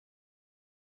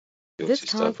This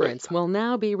conference will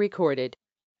now be recorded.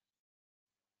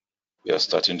 We are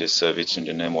starting the service in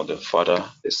the name of the Father,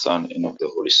 the Son, and of the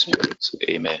Holy Spirit.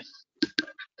 Amen.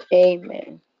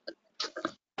 Amen.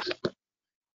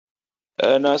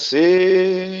 And I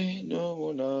say, no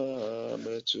one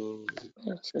metu.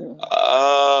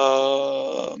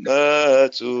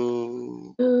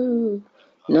 Metu.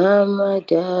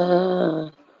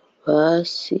 Namada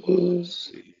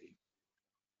Vasi.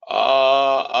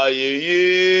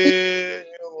 Ayeye,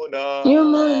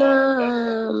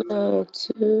 Yumana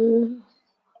Metu.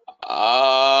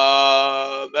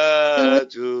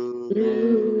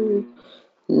 Metu.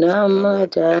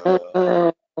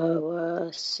 Namada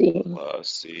Vasi.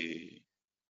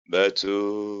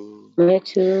 Metu.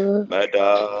 Metu.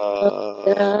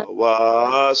 Meda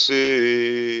Wasi.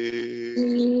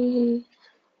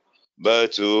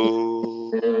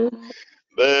 Metu.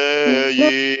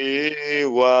 Meyi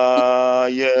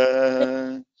Waye.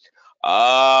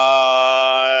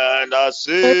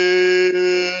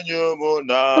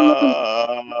 Anasinyumuna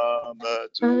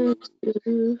Metu.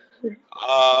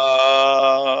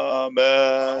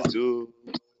 Metu.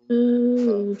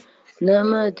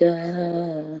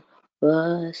 Namada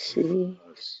Vasi.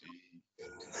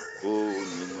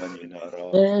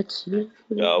 Metu.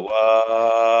 Yawasi.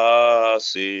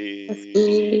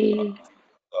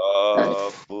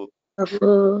 Afu.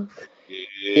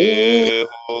 Yehowa.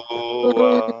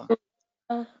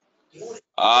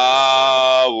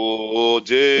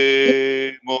 Awode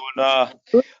Mona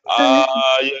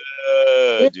Ayedi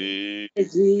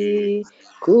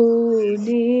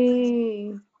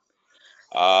Kuni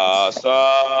Asafu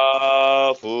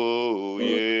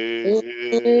Yehowa.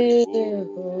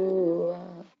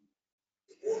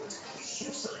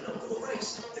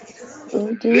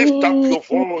 Lift up your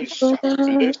voice.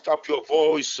 Lift up your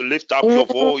voice. Lift up your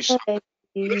voice.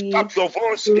 Lift up your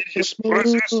voice in His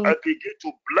presence and begin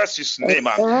to bless His name.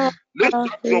 Lift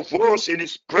up your voice in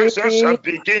His presence and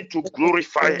begin to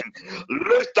glorify Him.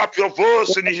 Lift up your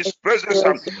voice in His presence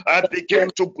and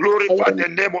begin to glorify the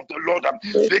name of the Lord.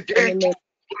 Begin to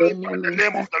glorify the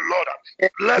name of the Lord.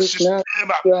 Bless His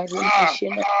name.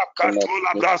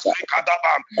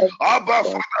 Abba,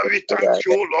 Father, we thank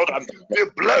you, Lord. We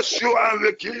bless you and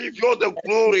we give you the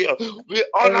glory. We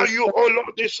honor you, O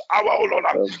Lord, this hour, O Lord,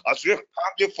 as we come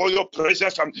before your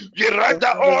presence. We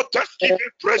render all thanksgiving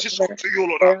praises unto you,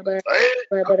 Lord. We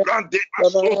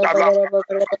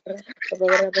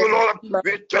thank you, Lord.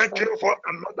 We thank you for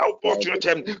another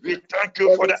opportunity. We thank you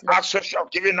for the access you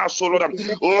have given us, O Lord.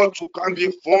 Oh, to come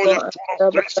before your throne of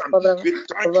grace. We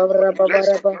thank you for the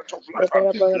blessed breath of life.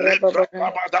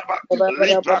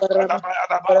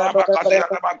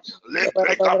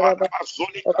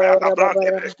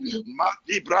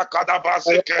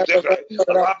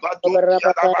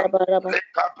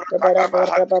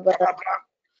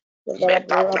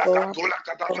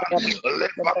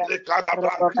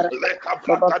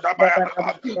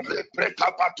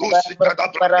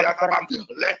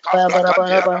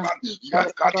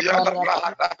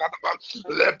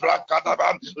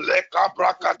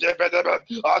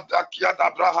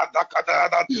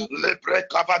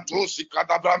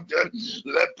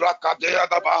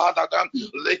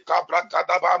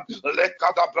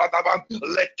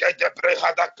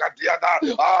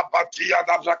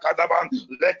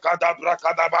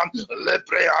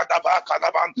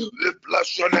 We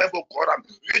bless your name, O God.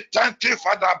 We thank you,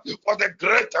 Father, for the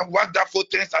great and wonderful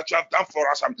things that you have done for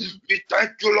us. We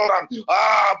thank you, Lord.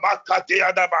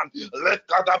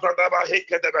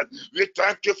 We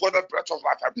thank you for the breath of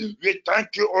life. We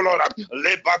thank you, O Lord.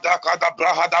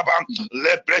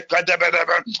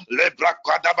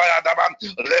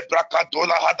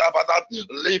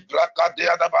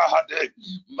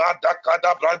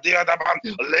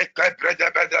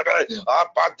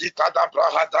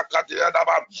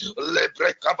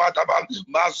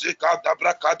 Mazika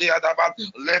dabra kadiadaba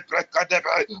lebre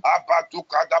kadebe abatu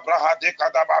kadabra hade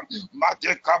kadaba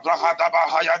madika brahadaba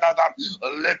hayadada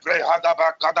lebre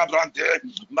hadaba kadabrante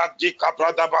madika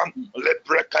bradaba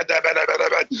lebre kadebe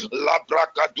labra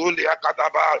kadulia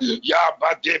kadaba ya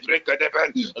badebre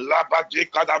kadebe labadi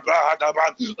kadabra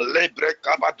hadaba lebre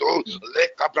kabado le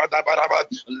kabradaba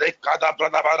le kadabra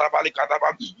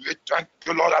kadaba. We thank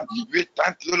you, Lord. Lord. We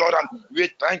thank you, Lord. We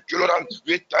thank you, Lord.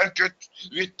 We thank you.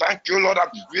 We thank you, Lord.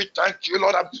 We thank you,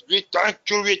 Lord. We thank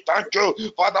you. We thank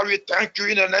you, Father. We thank you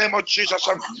in the name of Jesus.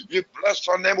 We bless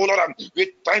your name, O Lord.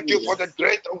 We thank you for the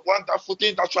great and wonderful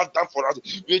thing that you have done for us.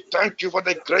 We thank you for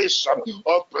the grace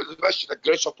of preservation, the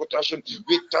grace of protection.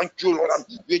 We thank you, Lord.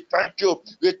 We thank you.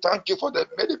 We thank you for the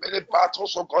many, many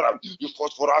battles, oh God, you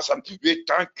fought for us. We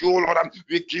thank you, Lord.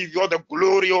 We give you the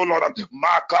glory, oh Lord.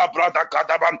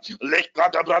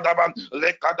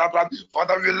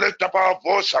 Father, we lift up our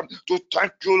voice to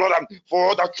thank you, Lord, for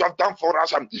all that you have done for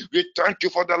us. We thank you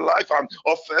for the life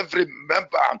of every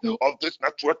member of this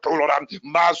network, oh Lord.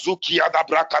 Mazuki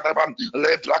Adabrakadaban,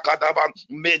 Lebrakadaban,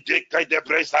 Medeka de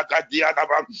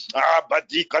Bresakadiadaban,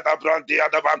 Abadika Dabrandi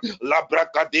Adaban,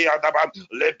 Labrakadi Adaban,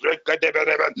 Lebreka de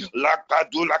Bereben,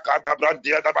 Lakadula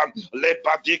Kadabrandi Adaban,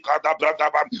 Lebadika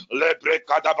Dabradaban,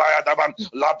 Lebreka Dabayadaban,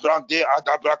 Labrandi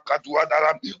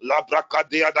Adabrakatuadaban,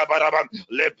 Labrakadi Adabaraban,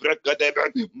 Lebreka de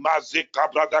Ben, Mazika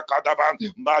Bradakadaban,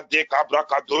 Madeka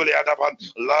Brakaduli Adaban,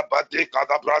 Labadika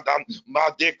Dabradan,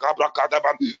 Madeka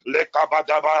Brakadaban,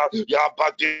 Lekabadaba,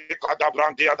 Yabadika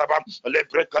Dabrandi Adaban,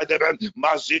 Lebreka de Ben,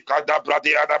 Mazika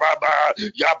Dabradi Adababa,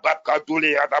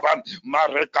 Yabakaduli Adaban,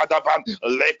 Marekadaban,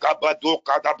 Lekabadu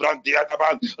Kadabrandi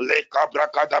Adaban,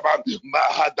 Lekabrakadaban,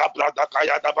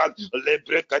 Mahadabradakayadaban,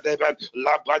 Lebrekadaban,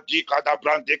 Labadi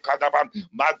Kadabrandi Kadaban,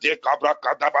 Made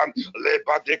Kabrakadaban,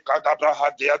 Lebade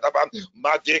Kadabrahadiadaban,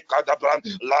 Made Kadabran,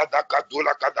 Lada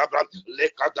Kadula Kadabran,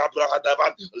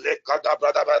 Lekadabrahadaban,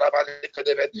 Lekadabradaban,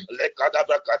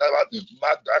 Lekadabrakadaban,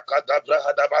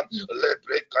 Madakadabrahadaban,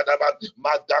 Lebrekadaban,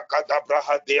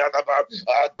 Madakadabrahadiadaban,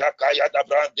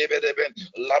 Adakayadabran, Debedeben,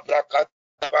 Labrakat.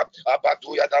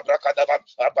 Abatuya da brakadaban,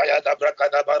 abaya da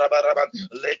brakadabaraban,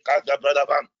 leka da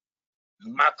bradaban.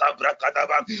 Makabra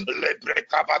kadaban, lebre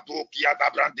kabatu kia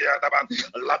dabran dia daban,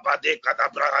 labade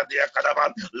kadabra dia kadaban,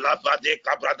 labade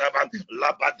kabradaban,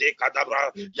 labade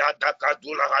kadabra yada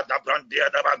kadula hadabran dia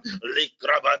daban,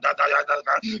 likraba dada yada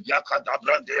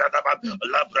yakadabran dia daban,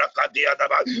 labra kadia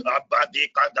daban, abade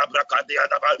kadabra kadia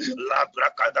daban, labra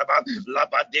kadaban,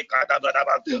 labade kadabra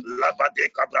daban, labade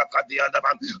kabra kadia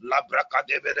daban, labra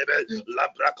kadebere,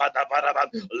 labra kadabaraban,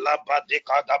 labade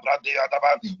kadabra dia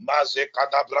daban, maze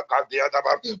kadabra kadia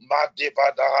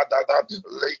Madibadahadaban,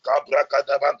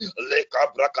 Lekabrakadaban,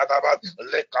 Lekabrakadaban,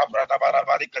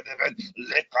 Lekabradabarabarikadeban,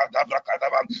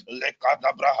 Lekadabrakadaban,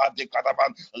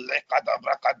 Lekadabrahadikadaban,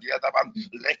 Lekadabrakadiadaban,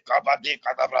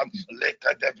 Lekabadikadaban,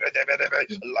 Lekadebredebedebe,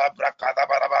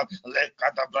 Labrakadabaraban,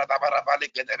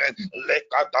 Lekadabradabarabalikedeben,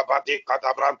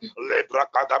 Lekadabadikadabran,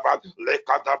 Lebrakadaban,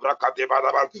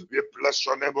 Lekadabrakadebadaban. We bless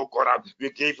your name, O God.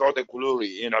 We give all the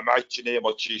glory in the mighty name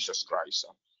of Jesus Christ.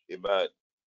 Amen.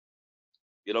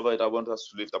 Beloved, I want us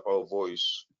to lift up our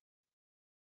voice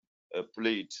and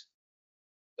plead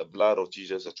the blood of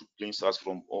Jesus to cleanse us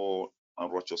from all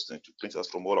unrighteousness, to cleanse us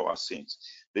from all our sins.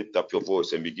 Lift up your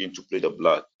voice and begin to plead the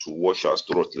blood to wash us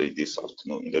thoroughly this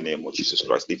afternoon in the name of Jesus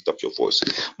Christ. Lift up your voice.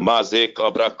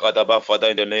 Father,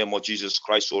 in the name of Jesus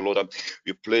Christ, O Lord,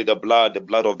 we plead the blood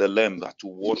of the Lamb to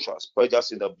wash us. Purge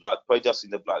us in the blood, purge us in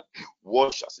the blood,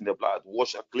 wash us in the blood,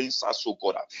 wash us, cleanse us, O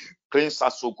God. Cleanse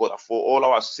us, O God, for all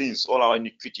our sins, all our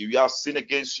iniquity. We have sinned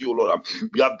against you, O Lord.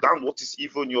 We have done what is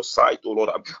evil in your sight, O Lord.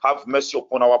 Have mercy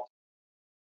upon our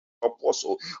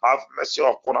apostle, have mercy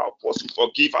upon our apostle,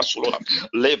 forgive us, Lord.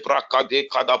 Lebrakade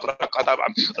kadabra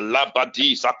kadabam,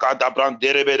 labadi sakadabran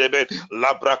derebebe,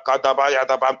 labrakadabaya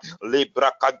dabam,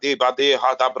 lebrakade bade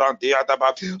hadabran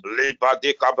deadabam,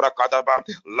 lebade kabra kadabam,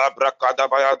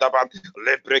 labrakadabaya dabam,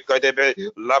 lebrekadebe,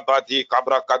 labadi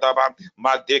kabra kadabam,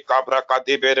 made kabra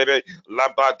kadebere,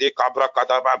 labade kabra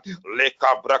kadabam, le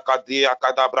kabra kadia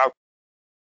kadabra.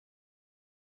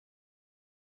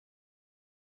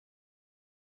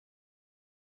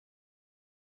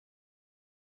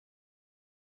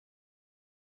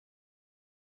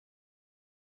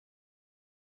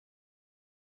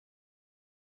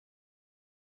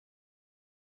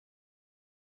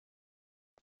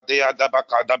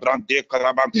 Adabaka brande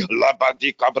karabam,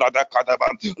 labadi kabrada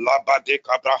kadabam, labadi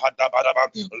kabra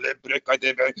hadabaraban, lebreka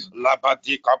debe,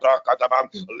 labadi kabra kadabam,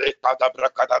 le kadabra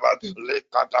kadabam, le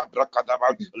kadabra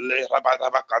kadabam, le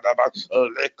rabadaba kadabam,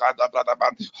 le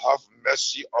kadabradabam. Have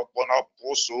mercy upon our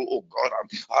apostle, O God.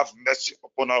 Have mercy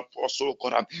upon our apostle, O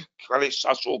God. Cleanse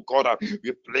us, O God.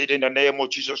 We plead in the name of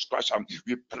Jesus Christ.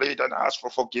 We plead and ask for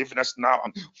forgiveness now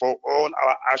for all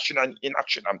our action and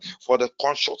inaction, for the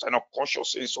conscious and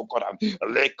unconscious sins, O God.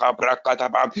 Le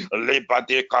kabrakadabam, le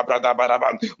bade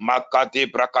kabradabam,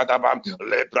 makade brakadabam,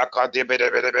 le brakade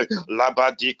bedebe,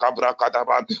 labadi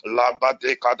kabrakadabam,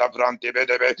 labade kadabran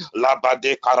debedebe,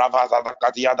 labade karavaza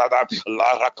kadiadada,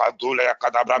 la rakadule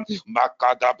kadabram,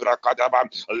 makadabra kadaba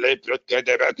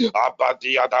lebrekedebe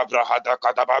abadia dabra hada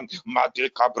kadaba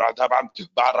madika bradaba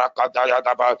barakadaya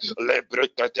daba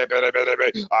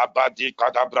lebrekedebe abadi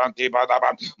kadabranti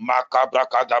badaba makabra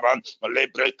kadaba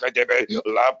lebrekedebe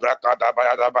labra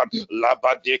kadaba daba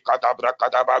labadi kadabra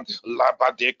kadaba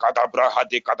labadi kadabra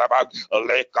hadi kadaba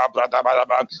le kabra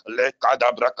daba le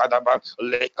kadabra kadaba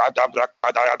le kadabra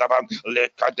kadaya daba le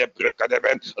kadebre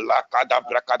kadebe la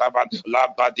kadabra kadaba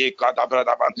labadi kadabra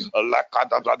daba la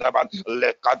kadabra daba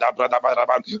le kadabra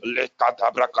daba le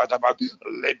kadabra kadaba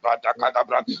le bada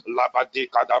kadabra labadi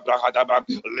kadabra hadaba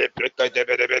le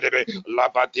brekadebe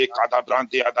labadi kadabra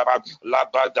diadaba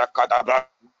labada kadabra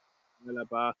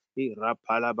Balaba,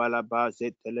 Rapalabalaba,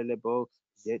 Zetelelebo,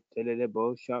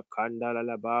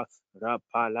 Shakandalalaba,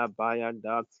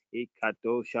 Rapalabayanda,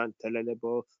 Ikato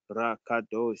Shantelelebo,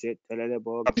 Rakado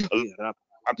Zetelelebo, Rapalaba,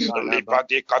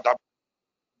 lebadi kadabra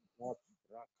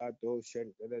Rakado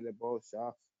Shantelelebo,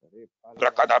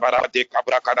 Brakadabara de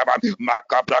Cabrakadaba,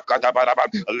 Macabrakadabara,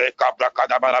 Le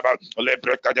Cabrakadabara, Le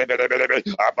Brecadebere,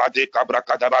 Abade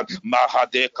Cabrakadaba,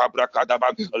 Mahade Cabrakadaba,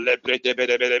 Le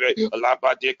Bredebere,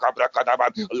 Labade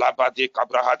Cabrakadaba, Labade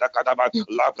Cabrahada Kadaba,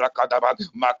 Labrakadaba,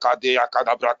 Macadea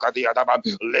Cadabracadiadaba,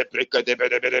 Le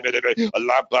Brecadebere,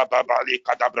 Lababali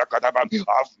Cadabrakadaba,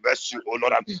 have mercy, O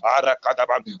Lord,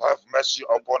 Arakadaba, have mercy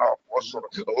upon our apostle,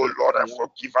 O Lord,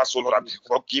 forgive us, O Lord,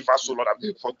 forgive us, O Lord,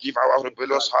 forgive our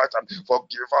rebellious heart,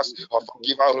 forgive us,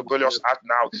 forgive our rebellious act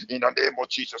now in the name of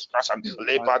Jesus Christ.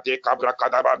 Leba de cabra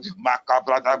kadaba,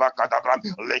 macabra daba kadabra,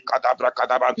 le kadabra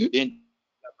kadaba in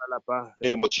the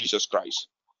name of Jesus Christ.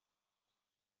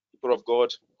 People of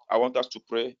God, I want us to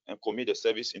pray and commit the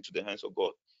service into the hands of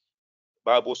God.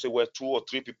 Bible says where 2 or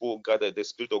 3 people gather, the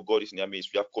Spirit of God is in their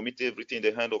midst. We have committed everything in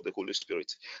the hand of the Holy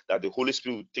Spirit. That the Holy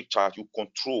Spirit will take charge, will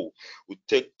control, will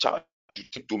take charge, to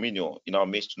take dominion in our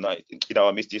midst tonight, in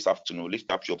our midst this afternoon.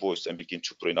 Lift up your voice and begin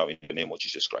to pray now in the name of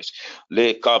Jesus Christ.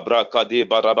 Le kabra kade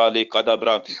baraba le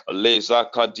kadabra le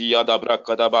zakadia dabra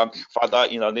kadaba. Father,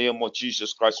 in the name of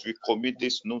Jesus Christ, we commit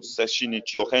this new session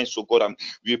into your hands, O God.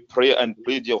 We pray and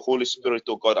plead your Holy Spirit,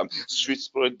 O God. Sweet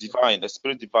Spirit divine, the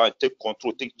Spirit divine, take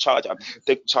control, take charge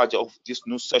of this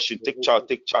new session. Take charge,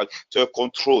 take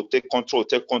control, take control.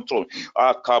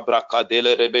 Akabra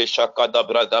kadele rebe shakada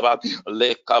bradaba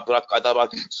le kabra kadaba.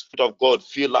 Spirit of God,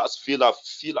 fill us,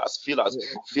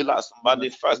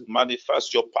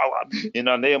 manifest your power in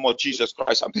the name of Jesus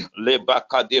Christ. Le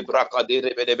bakade brakade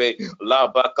rebe rebe la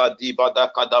bakadi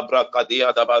badakada brakade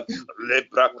adaba le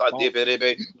brakade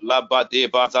rebe la bade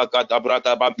bazakada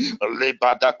bradaba le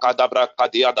badakada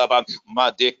brakade adaba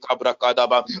made kabra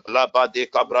kadaba la bade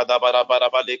kabra daba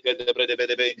baraba le kede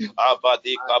rebe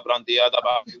abadi kabrandi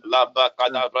adaba la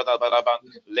bakada bradaba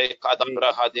le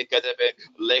kadabra hade kedebe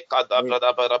le kadabra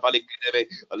baraba le kedebe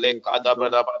le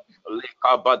kadabra le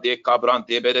kabade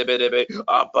kabrandi berebe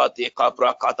abadi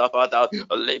kabra kadaba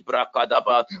le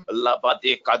brakadaba la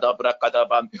bade kadabra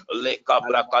kadaba le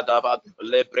kabra kadaba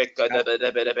le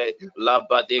brekadebe la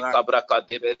bade kabra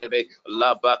kadebe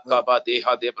la bakabade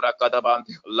hade brakadaba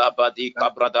la bade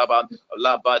kabra daba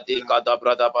la bade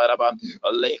kadabra daba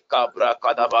le kabra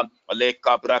kadaba le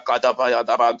kabra kadaba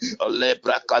yadaba le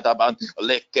brakadaba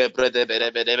le kebre de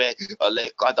berebe le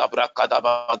kadabra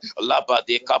kadaba la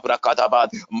bade kabra kadaba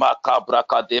makabra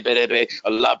kadebe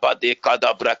la bade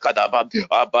kadabra kadaba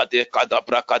abade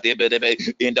kadabra kadebe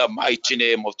in the mighty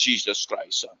name of Jesus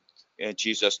Christ. In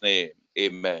Jesus' name,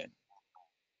 amen.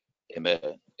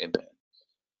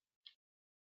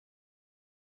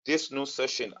 This new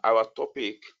session, our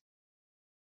topic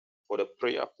for the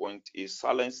prayer point is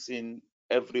silencing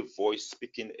every voice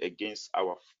speaking against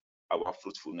our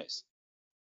fruitfulness.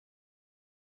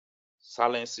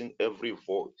 Silencing every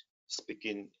voice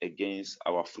speaking against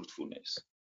our fruitfulness.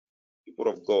 People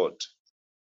of God,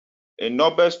 in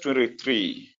Numbers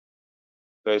 23,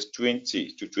 verse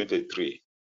 20 to 23,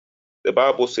 the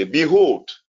Bible says, behold,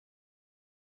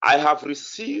 I have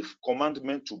received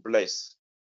commandment to bless,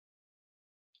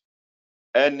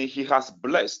 and he has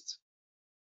blessed,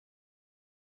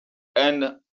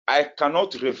 and I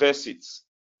cannot reverse it.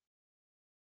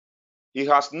 He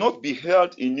has not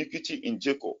beheld iniquity in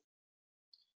Jacob,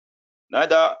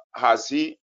 neither has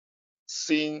he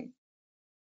seen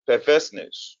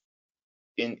perverseness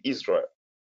in Israel.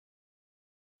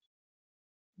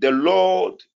 The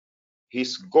Lord,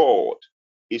 his God,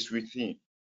 is with him,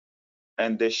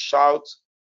 and the shout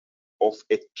of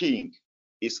a king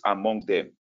is among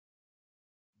them.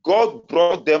 God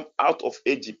brought them out of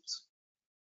Egypt.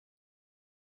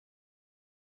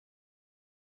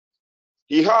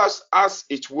 He has, as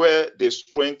it were, the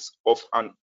strength of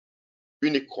an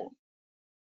unicorn.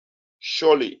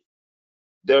 Surely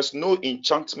There's no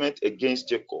enchantment against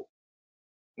Jacob,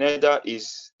 neither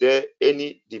is there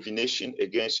any divination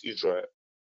against Israel.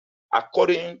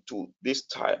 According to this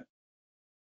time,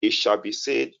 it shall be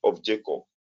said of Jacob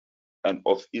and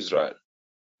of Israel,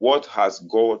 what has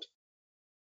God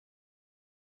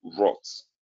wrought?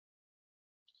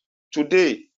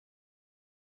 Today,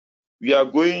 we are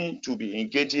going to be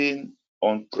engaging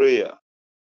on prayer,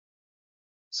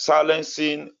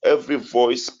 silencing every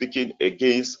voice speaking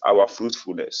against our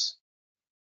fruitfulness.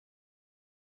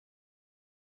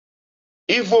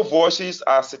 Evil voices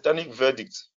are satanic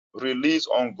verdicts released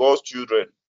on God's children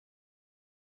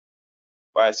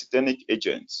by satanic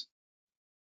agents.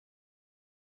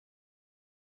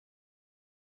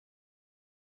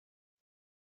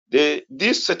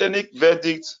 These satanic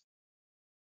verdicts,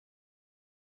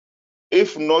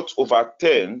 if not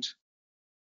overturned,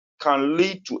 can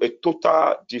lead to a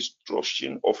total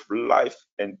destruction of life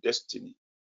and destiny.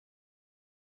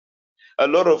 A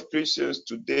lot of Christians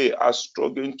today are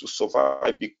struggling to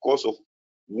survive because of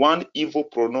one evil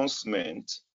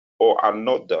pronouncement or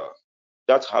another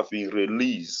that have been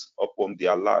released upon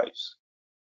their lives.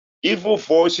 Evil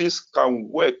voices can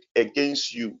work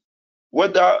against you,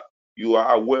 whether you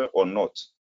are aware or not,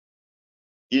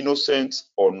 innocent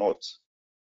or not.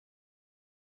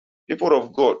 People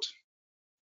of God,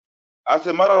 as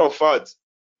a matter of fact,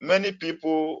 many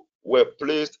people were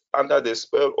placed under the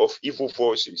spell of evil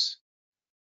voices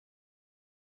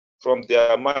from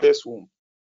their mother's womb.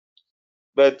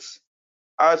 But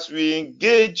as we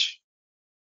engage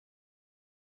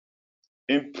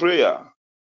in prayer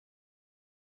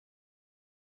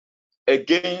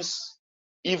against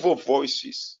evil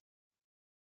voices,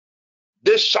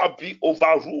 they shall be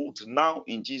overruled now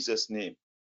in Jesus' name.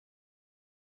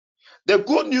 The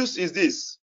good news is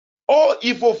this: all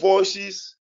evil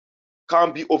voices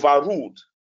can be overruled.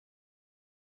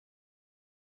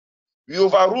 We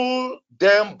overrule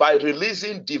them by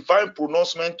releasing divine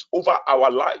pronouncement over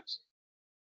our lives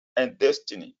and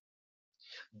destiny.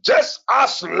 Just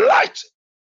as light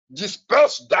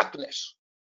dispels darkness,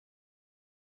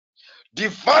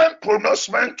 divine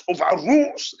pronouncement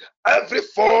overrules every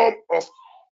form of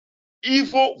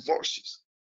evil voices.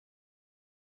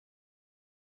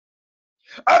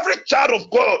 Every child of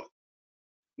God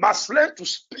must learn to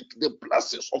speak the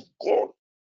blessings of God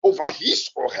over his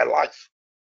or her life.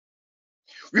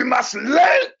 We must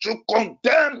learn to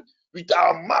condemn with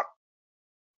our mouth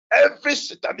every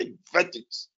satanic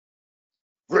verdict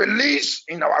released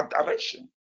in our direction.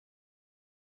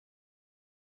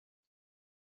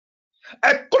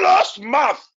 A closed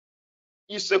mouth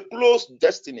is a closed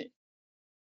destiny.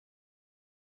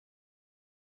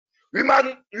 We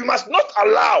must not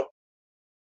allow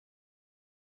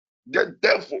the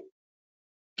devil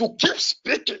to keep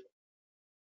speaking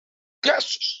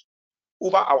curses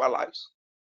over our lives.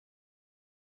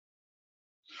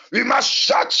 We must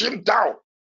shut him down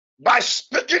by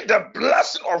speaking the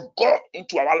blessing of God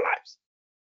into our lives.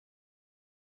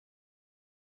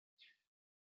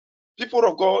 People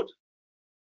of God,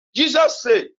 Jesus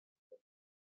said,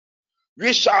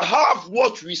 we shall have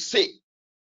what we say.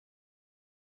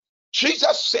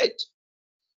 Jesus said,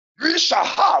 we shall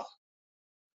have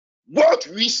what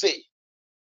we say.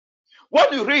 When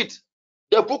you read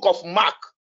the book of Mark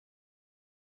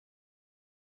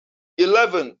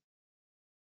 11,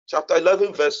 chapter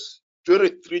 11, verse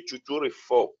 23 to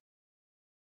 24,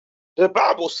 the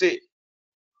Bible says,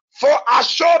 for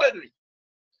assuredly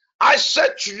I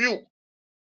said to you,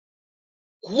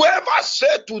 whoever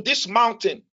said to this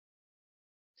mountain,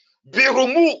 be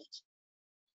removed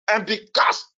and be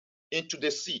cast into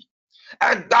the sea,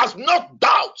 and does not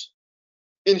doubt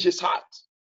in his heart,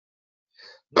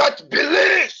 but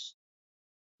believes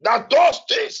that those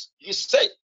things he said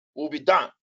will be done,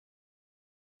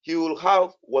 he will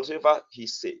have whatever he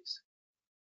says.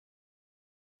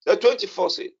 The 24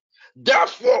 says,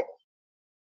 therefore,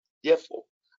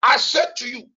 I said to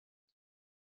you,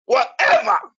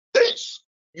 whatever things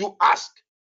you ask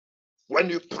when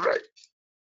you pray,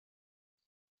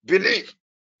 believe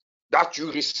that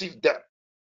you receive them,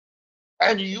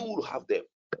 and you will have them.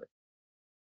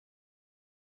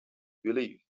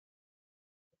 Believe.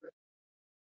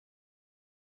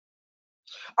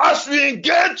 As we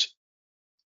engage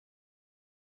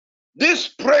this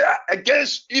prayer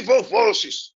against evil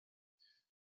voices,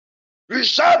 we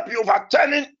shall be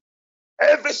overturning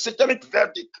every satanic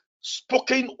verdict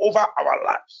spoken over our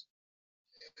lives,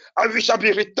 and we shall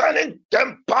be returning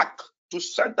them back to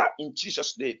center in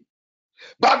Jesus' name.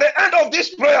 By the end of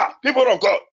this prayer, people of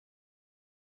God,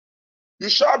 you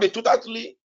shall be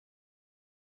totally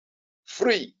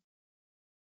free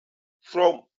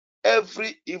from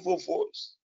every evil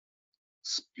voice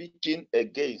speaking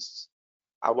against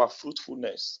our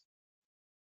fruitfulness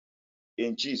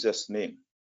in Jesus' name.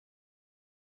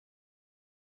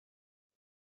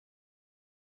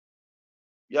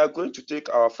 We are going to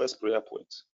take our first prayer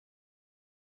point.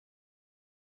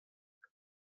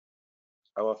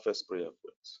 Our first prayer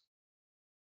point.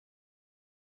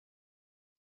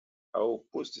 I will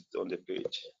post it on the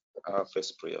page. Our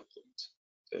first prayer point.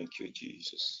 Thank you,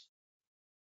 Jesus.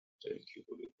 Thank you,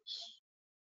 Holy Ghost.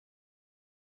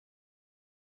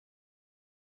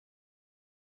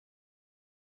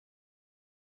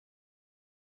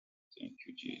 Thank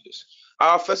you, Jesus.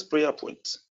 Our first prayer point.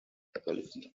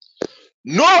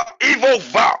 No evil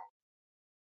vow,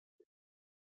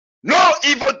 no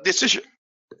evil decision,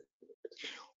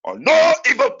 or no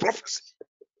evil prophecy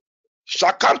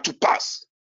shall come to pass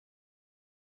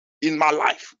in my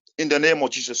life in the name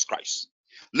of Jesus Christ.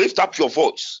 Lift up your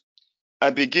voice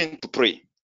and begin to pray.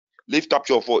 Lift up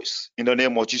your voice in the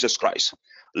name of Jesus Christ.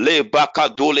 Le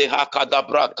bakadole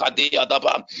hakadabra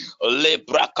kadiyadaba le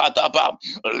brakadaba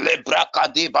le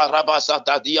brakadiba rabasa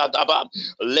dadiyadaba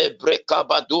le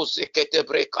brekabado sekete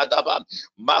brekadaba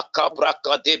makabra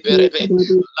kadeberebe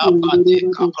la bade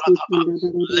kabradaba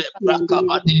le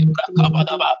brakabade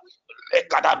brakabadaba.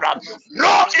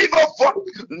 No evil vow,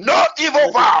 no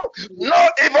evil vow, no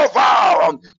evil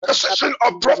vow, decision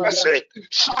of prophecy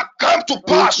shall come to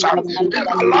pass in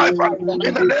my life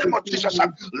in the name of Jesus.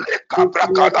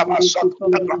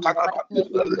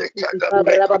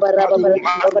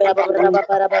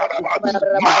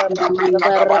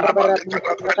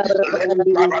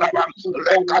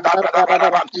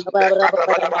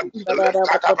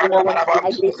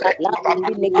 I disallow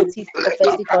every negative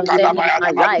prophecy concerning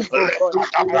my life, oh God.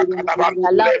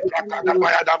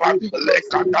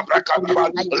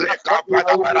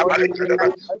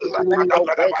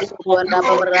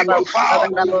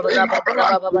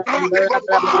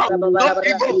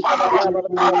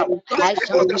 I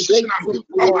disallow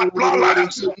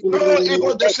no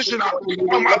evil decision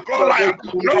on my bloodline,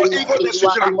 no evil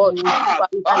decision on my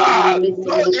bloodline, no evil decision,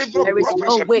 no evil there is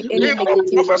no way any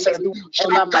negative prophecy will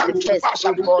ever manifest,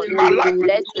 oh God. in my life,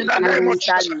 Let in the name of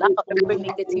Jesus. disallow every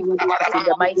negative prophecy in the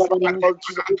mighty name of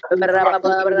Jesus.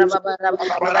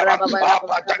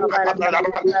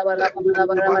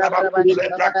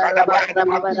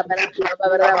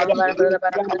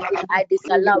 I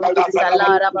disallow it,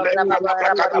 disallow.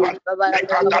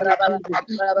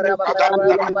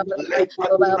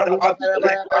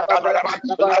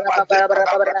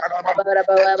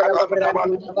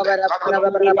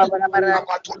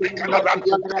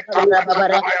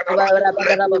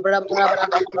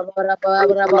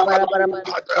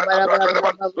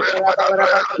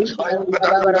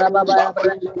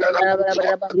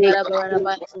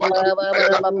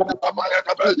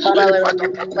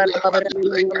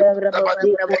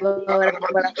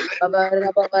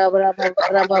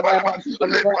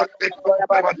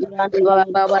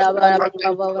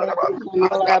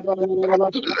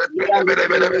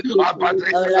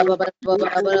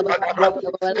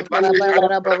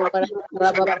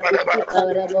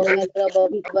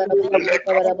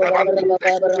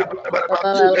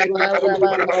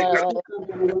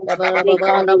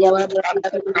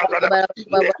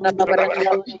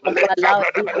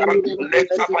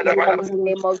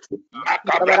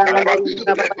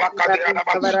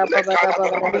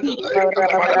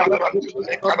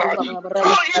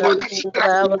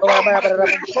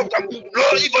 No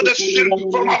evil decision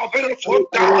from our parents'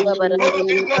 hometown, no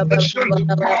evil decision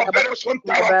from our parents'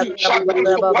 hometown shall come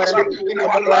to pass in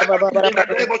our life in the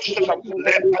name of Jesus.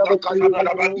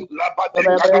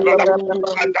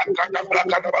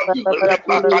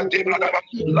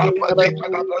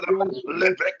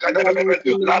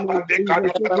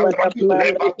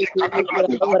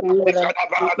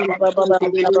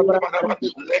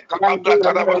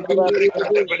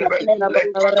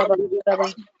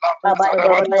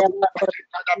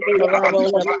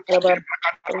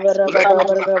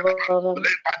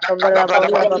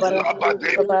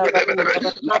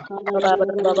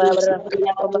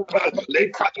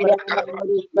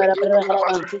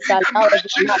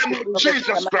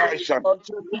 Jesus Christ.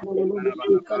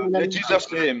 In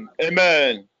Jesus' name.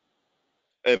 Amen.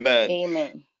 Amen.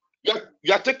 Amen.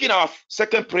 You are taking our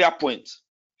second prayer point.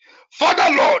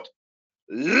 Father Lord,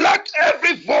 let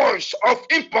every voice of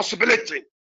impossibility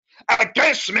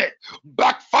against me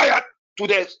backfire to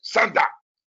the sender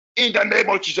In the name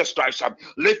of Jesus Christ,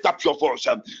 lift up your voice.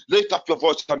 Lift up your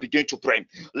voice and begin to pray.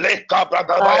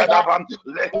 Father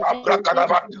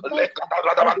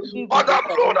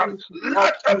Lord,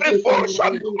 let every force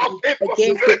of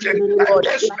impossibility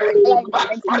against me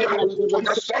backfire to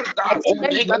the center.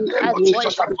 In the name of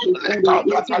Jesus,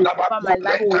 over my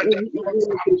life. Let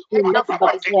your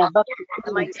voice in the mighty name of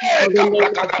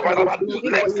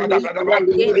impossibility against me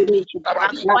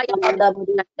backfire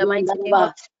in the mighty name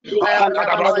of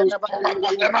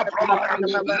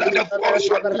let the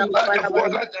force of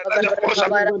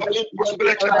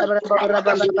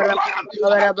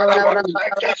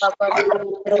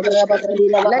impossibility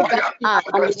let that eye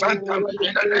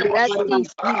in the name of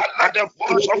Jesus. Let the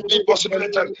voice of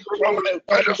impossibility from my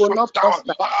belly will from not down.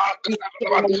 prosper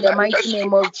in the mighty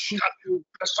name of Jesus.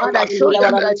 Father, show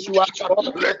them that you are God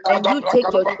and you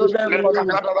take your children from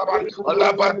them.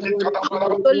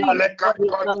 Only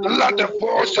Let the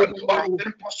force of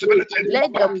impossibility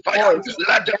let the backfire. voice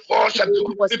Let the force of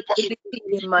impossibility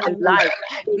in my life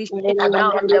be shut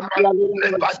down in the mighty name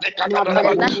of Jesus. In the life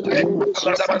In the name of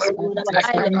Jesus, Father,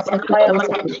 silence every force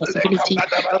of impossibility.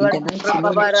 In the mighty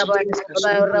name of Jesus,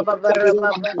 so many forces of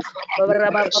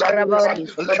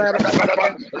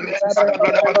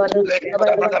impossibility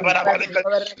against my life.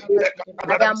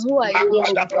 I am who I am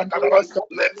because of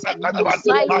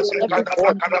silence every voice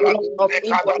of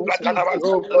impossibility. Oh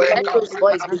God, let those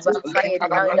voices be backfired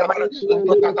now in the mighty name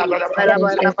of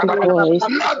Silence every voice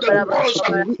of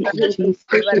impossibility in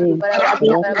Jesus' name.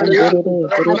 Rakandere,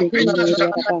 Rebekindere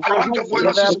Yaraba,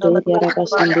 Yesodere Yaraba,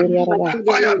 Sandere Yaraba,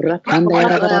 Rakanda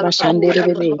Yaraba, Sandere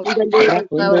Bebe,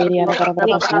 Rakundere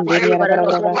Yaraba, Sandere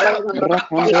Yaraba,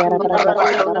 Rakande Yaraba,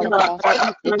 Shabaraba,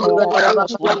 Ika Yaraba,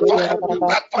 Sandere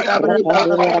Yaraba,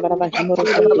 Rakandere Yaraba, Himoro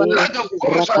Sunte,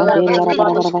 Rakandere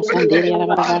Yaraba, Sandere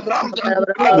Yaraba,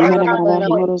 Himanabaraba,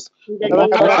 Himoros,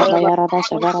 Rakata Yaraba,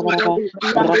 Shabaraba,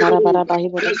 Rabarabaraba,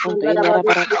 Himoro Sunto,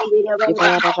 Yaraba,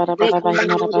 Ibayara bara bara bahi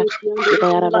maraba.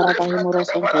 Ibayara bara bahi moro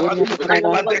sonto iri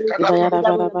maraba. Ibayara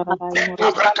bara bara bahi moro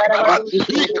sonto.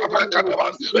 Rapiki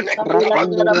maraba.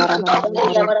 Rapandiri yara Let bara that bahi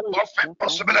force moro. of Rapandiri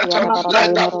impossibility, yara bara let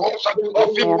bahi that moro. force of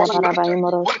Ibayara bara impossibility bahi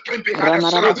moro. working behind the Ramaraba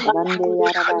scene. shabande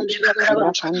yara ba.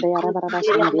 Rapande yara bara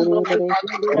basandiri bere.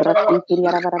 Rapiki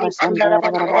yara bara basanda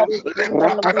yara bara ba.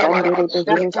 Rapasandiri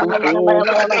behiro sonte.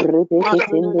 Repeke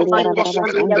tendiri yara bara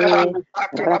basande.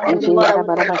 Rapiki yara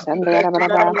bara basanda yara bara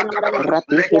ba.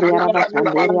 Rapiki yara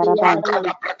basandiri yara ba.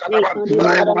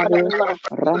 Himalabarabe,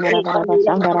 Ramarabaraba,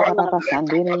 Sandarabaraba,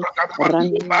 Sandere,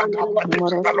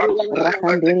 Ranimoros,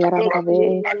 Rakandere,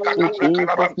 Arabarabe. In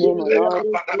Jesus' name, O Lord,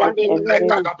 let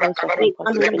every voice of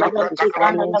impossibility be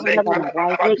silenced over my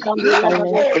life, be Let the silenced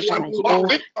force over of my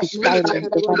soul, be impossibility,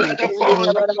 silenced over my let the force,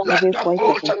 destiny, let every the voice of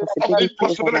force of impossibility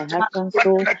over my impossibility husband's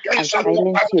soul. working I against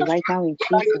silence you right now in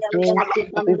Jesus' name.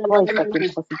 Every voice of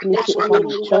impossibility over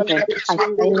my children, I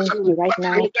silence you right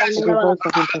now. Every voice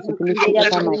of impossibility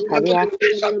over my career,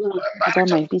 over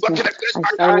my business, I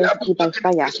silence you by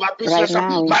fire right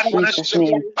now in Jesus'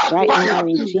 name. Right now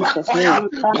in Jesus' name.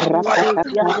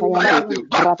 Rapasatayande,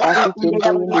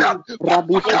 Rapasikindeyende,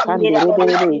 Rabbi Shakande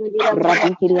Rebebe,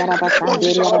 Rabbi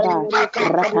Kiriarabasandere Araba,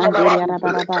 Rakandere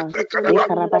Arabaraba,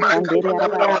 Ekarabashandere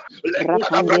Araba,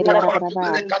 Rapandere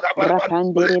Arabaraba,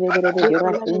 Rapandere Rebebe,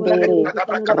 Hirasundere,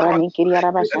 Ramikiri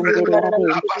Arabashandere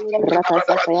Arabe,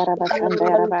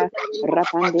 Rapasatayarabasanda Araba,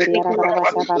 Rapandere Arabaraba,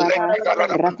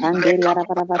 Rapanderi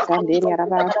Arabaraba Sanderi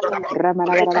Araba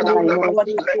Ramarabaraba Imoros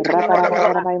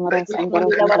Raparabaraba Imoros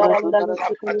Sundoros Sundoros Sundoros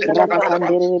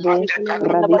Rapasanderi Rebe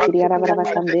Rabikiri Arabaraba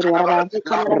Sanderi Araba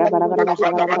Rabarabaraba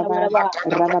Shabarabaraba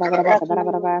Rabarabaraba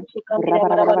Shabarabaraba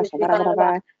Rabarabaraba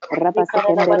Shabarabaraba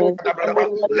Rapasikendere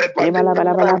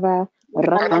Ebalabalaba,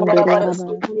 Rapandere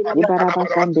Araba, Ibaraba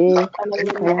Sande,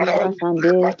 Ikayaraba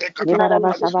Sande,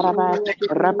 Ibaraba Sabaraba,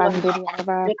 Rapandere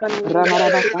Araba,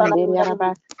 Ramaraba Sandere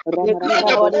Araba, let the Ramaraba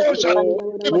force of Sande,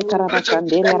 Nikaraba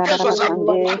Sandere against Araba us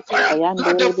Sande, backfire.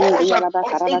 Let the Ayandere Bi, force of Rialaba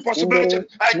Karaba impossibility Sindere,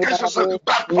 against us Nibarabe,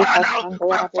 backfire now. Nipasando Yarabe,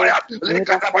 Backfire.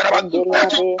 Nibasakendere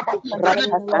Yarabe,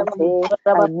 Rapasante.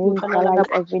 I neutralize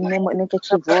every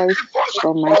negative voice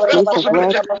from my place of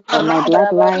work, from my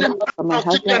bloodline, from my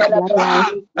husband's bloodline,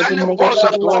 Any every force negative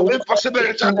of voice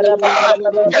impossibility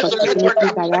speaking against the network,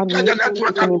 impossibilities around against me, the network,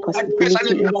 speaking against any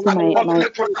impossibility into platform of the my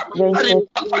network. ventures,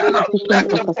 speaking Let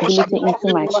the force of impossibility into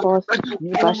my course. fire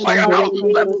Nibashandere now,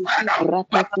 Kundoros, fire now,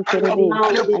 Rapasukerebe.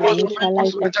 any I force of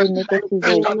neutralize every impossibility negative against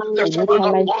voice. I the servant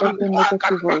of neutralize God. every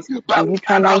negative voice. I Backfire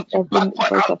neutralize now, every backfire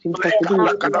voice now. of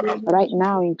impossibility right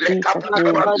now in Jesus'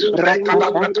 name.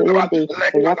 Rapasantayende,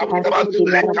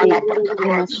 Rapasikiriarabe,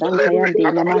 Ima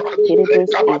Santayande, Nama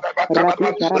Kereboski, Rabi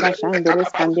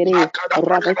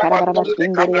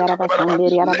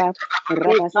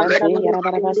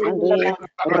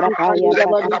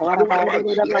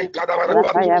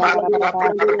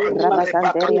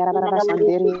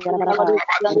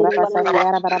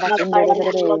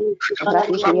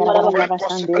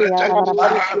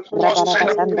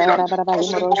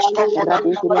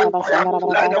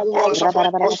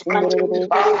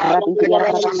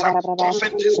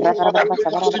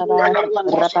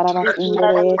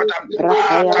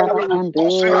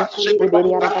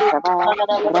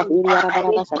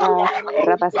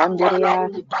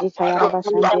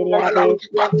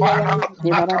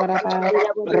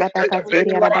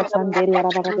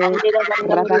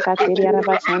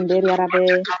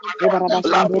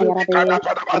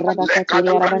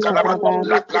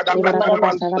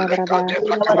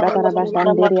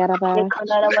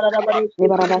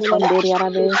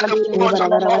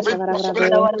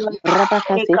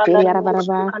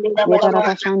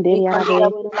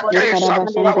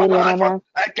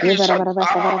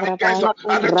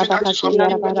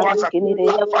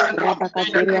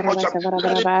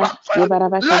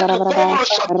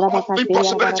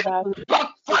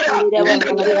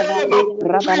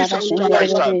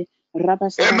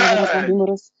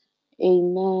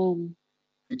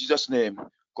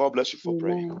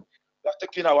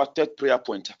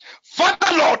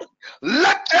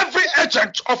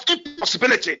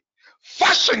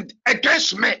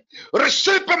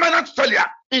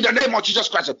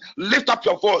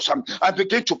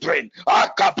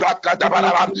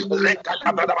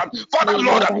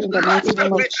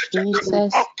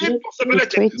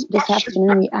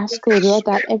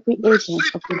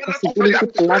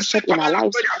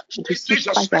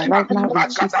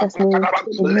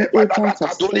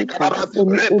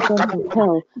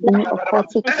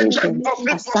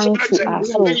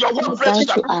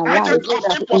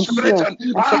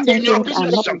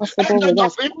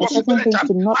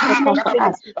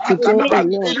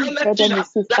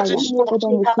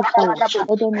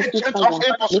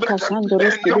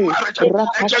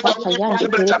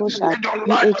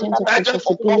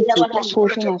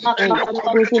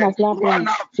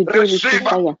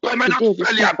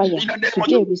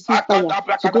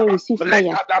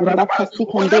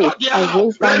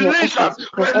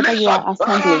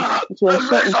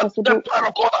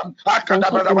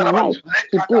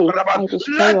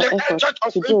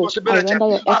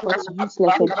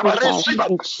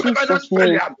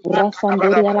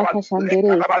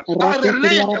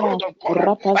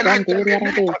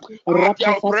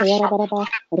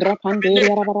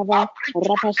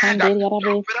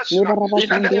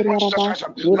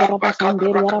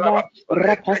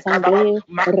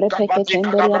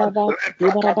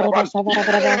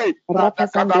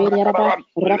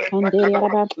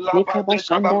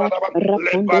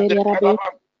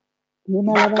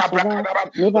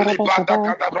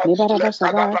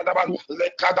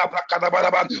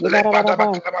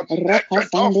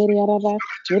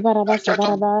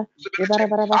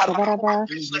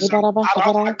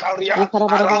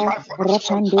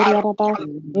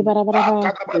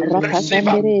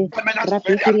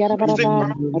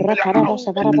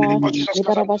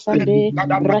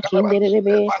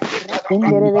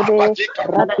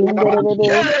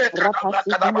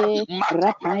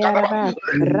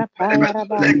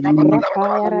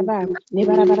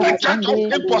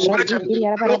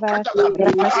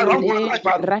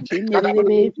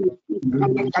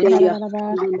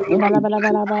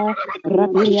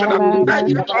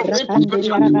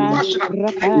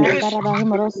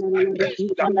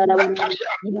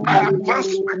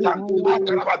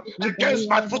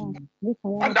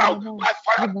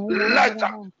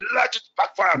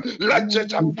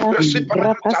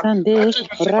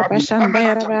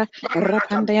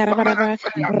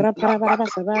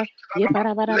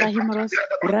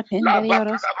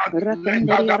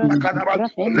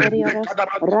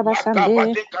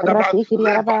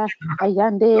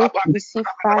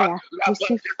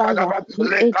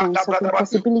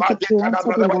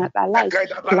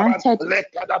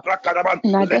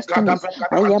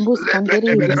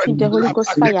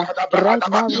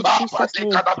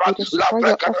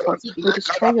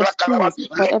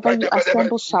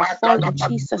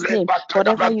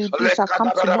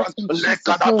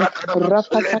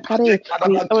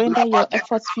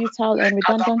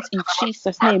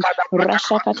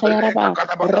Yaraba,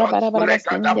 Rabarabaraba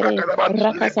Sendere,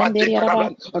 Rakasandere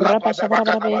Yaraba,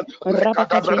 Rabashabarabe,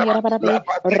 Rabakatrin Yarababe,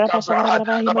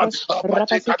 Rabashabarabaraba Himros,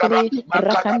 Rapasikiri,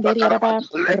 Rakandere Yaraba,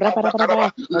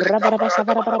 Rabarabaraba,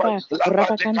 Rabarabashabarabaraba,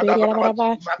 Rabakandere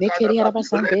Yarabaraba, Nekiri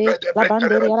Yarabasande,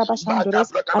 Labandere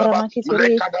Yarabashandores,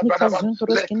 Aramakitiri,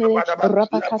 Nikazunturus Kine,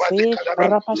 Rapakase,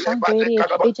 Rapashandere,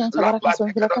 Agents of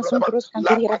Arakason, Hilakasunturus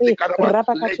Kandiri Rabe,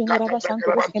 Rapakatun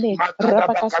Yarabasanturus Kine,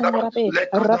 Rapakasun Yarabe,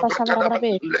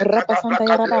 Rapashavarabe, Rapasanta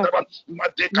Yaraba,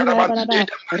 Nibarabaraba,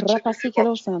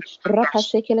 Rapasikelosan,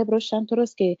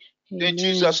 Rapasekelebroshanturuske. In Amen.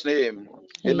 Jesus' name.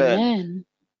 Amen. Amen.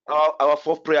 Our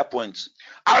fourth prayer point.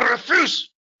 I refuse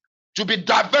to be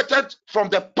diverted from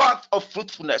the path of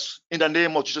fruitfulness in the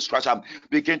name of Jesus Christ.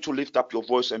 Begin to lift up your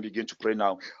voice and begin to pray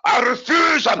now. I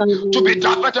refuse to be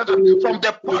diverted from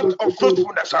the path of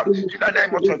fruitfulness in the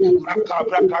name of Jesus.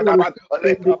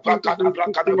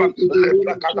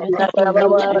 Father, oh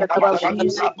Lord, I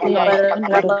refuse, I stand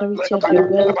by the authority of your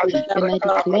word, and I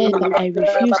declare that I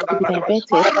refuse to be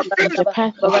diverted from the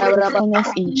path of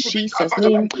fruitfulness in Jesus'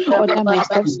 name. Order my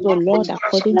steps, O Lord,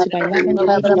 according to thy loving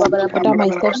kindness. Order my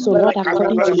steps, O Lord,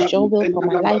 according to your will for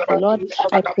my life, O Lord.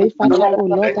 I pray, Father, O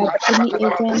Lord, that any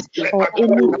agent or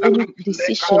any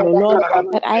decision, O Lord,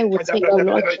 that I will take, O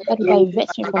Lord, that will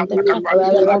divert me from the path of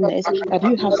fruitfulness that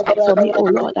you have set for me, O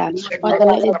Lord. Father,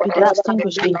 let it be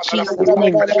extinguished in Jesus'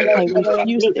 name. I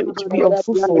refuse to be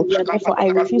unfruitful. Therefore, I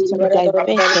refuse to be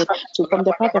diverted from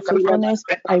the path of fruitfulness.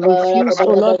 I refuse,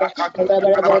 O Lord,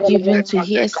 to give in to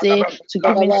hearsay, to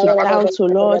give in to doubt, O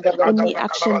Lord, any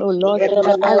action, O Lord,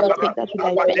 that I will take that will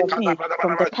divert me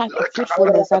from the path of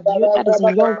fruitfulness that is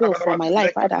in your will for my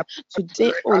life, Father.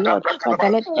 Today, O Lord, Father,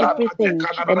 let everything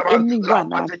and anyone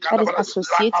that is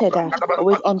associated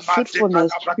with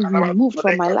unfruitfulness be removed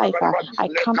from my life. I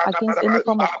come against any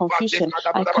form of confusion.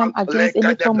 I come against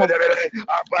any form of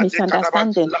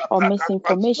misunderstanding or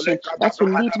misinformation that will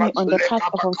lead me on the path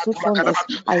of unfruitfulness.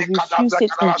 I refuse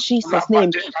it in Jesus'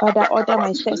 name. Father, order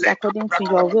my steps according to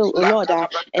your will, O Lord,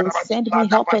 and send me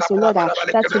helpers, O Lord,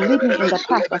 that will lead me in the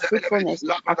path of fruitfulness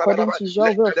according to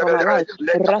your will for my life.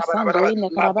 Rasando ine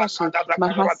karabashi,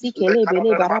 mahasi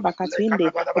kelebele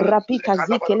barabakatwinde, rapika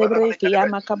zikelebre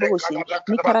kiyama kaboshin,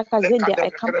 nikarakazende. I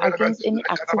come against any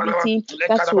activity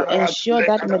that will ensure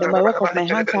that my work of my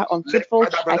hands are unfruitful.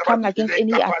 I come against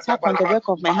any attack on the work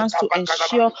of my hands to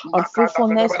ensure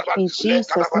unfruitfulness in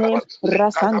Jesus' name.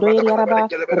 Rasando Yaraba,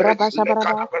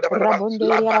 Rabashabaraba, Rabundo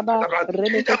Yaraba,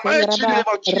 Rebeke Yaraba,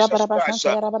 Rabaraba Santa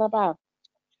Yaraba.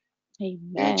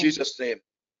 Amen. In Jesus' name.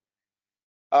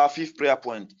 Our fifth prayer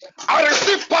point. I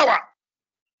receive power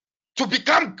to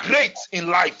become great in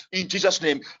life in Jesus'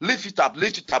 name. Lift it up,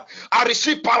 lift it up. I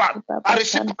receive power. I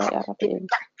receive power to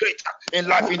become great in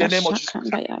life in the name of Jesus.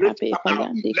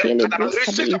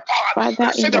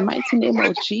 Father, in the mighty name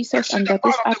of Jesus, under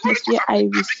this atmosphere, I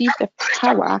receive the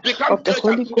power of the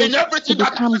Holy Ghost to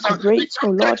become great, oh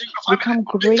Lord, to become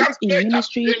great in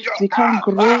ministry, to become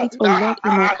great, oh Lord,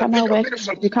 in my carnal work,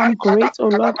 to become great, oh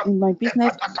Lord, in my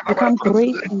business, to become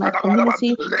great in my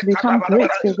community, to become great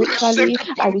spiritually.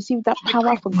 I receive that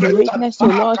power for greatness, oh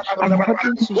Lord,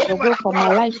 according to your will for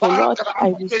my life, oh Lord.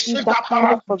 I receive that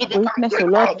power for greatness, oh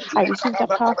Lord. I receive that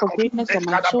power for greatness for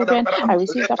my children. I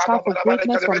receive that power for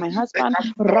greatness for my husband.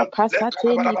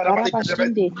 Rapasateni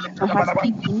karabashinde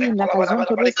mahasikini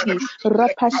nakazontoreski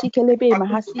rapashikelebe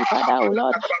mahasi. Father, oh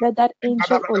Lord, let that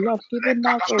angel, oh Lord, given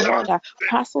out, oh Lord,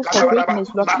 parcels for greatness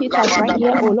locate us right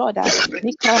here, oh Lord.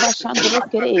 Make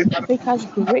us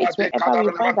great wherever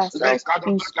we find ourselves,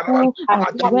 in school,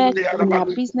 at work, in our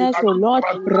business, oh Lord.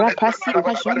 Rapasi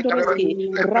kashondoroske,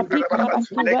 rapi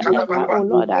karabaski, wherever, oh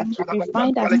Lord, we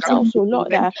find ourselves, oh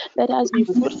Lord. Let us be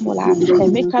fruitful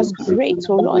and make us great,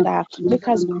 oh Lord. Make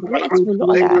us great, oh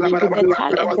Lord, with the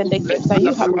talents and the gifts that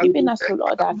you have given us, oh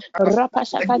Lord.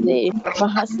 Rapashakade,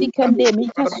 Mahasikande,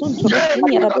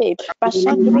 Mikasuntorosini Arabe,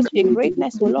 Bashandoroske,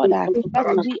 greatness, oh Lord, that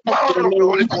will be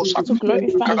to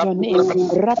glorify your name.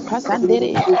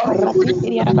 Rapasandere,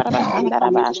 Rapikiri Arabaraba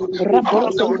Sandaraba,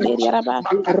 Raporosenderi Araba,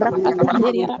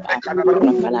 Rapakanderi Araba,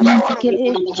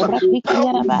 Rapalabasikere, Rapikiri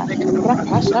Araba,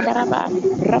 Rapashabaraba,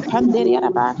 Rapanderi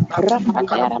Araba,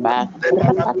 Rapakayaraba,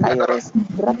 Rapakayoros,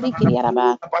 Rapikiri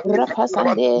Araba,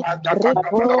 Rapasande,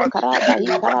 Repo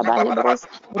Karabahi Karabahi Bros,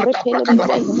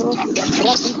 Repelebebe Himros,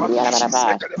 Rapikiri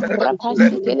Arabaraba,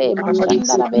 Rapasikele,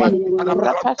 Mashandarabe,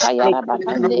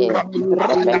 Rapakayarabakande,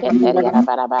 Repeketeri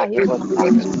Arabaraba Hibrosa,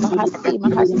 Mahasi,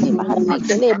 Mahasi, Mahasi,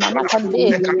 Kele,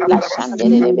 Mamakande, La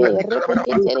Shandere Rebe,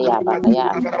 Repeketeria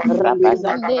Bakaya,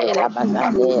 Rabazande,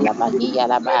 Labazande, Labahia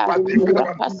Laba,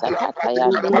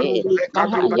 Rapasakatayande,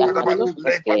 Mahaya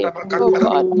Katoske. Oh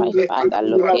God, my Father,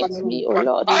 locate me, O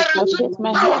Lord, locate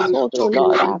my household, O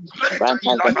Lord, grant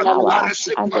us the power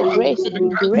and the grace to be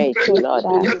great, O Lord,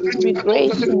 to be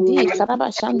great indeed.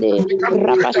 Karabashande,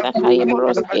 Rabashakaye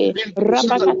Moroske,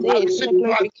 Rabakate, to the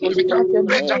glorification of your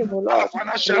name, O Lord.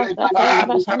 Rashataya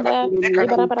Rabashanda,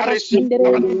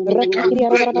 Ibarabashindere,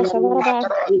 Rapikiria Rabashavaraba,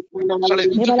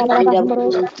 Nibalabaraba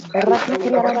Himros,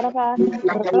 Rapikiria Rabaraba,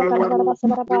 Raparabaraba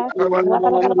Sabaraba,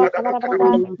 Raparabaraba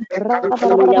Sabaraba,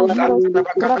 Raparabaraba Himros,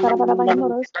 Raparabaraba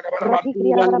Himros,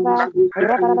 Rapikiria Rabaraba,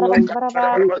 Raparabaraba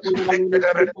Sabaraba.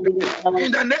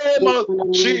 In the name of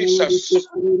Jesus.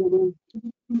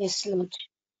 Yes, Lord.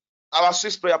 Our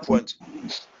sixth prayer point.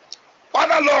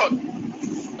 Father Lord,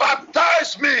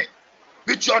 baptize me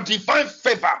with your divine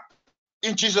favor.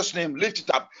 In Jesus' name, lift it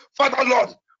up. Father Lord,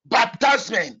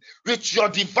 baptize me with your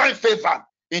divine favor.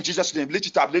 In Jesus' name, lift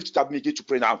it up, begin to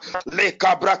pray now. Le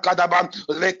cabra cadabran,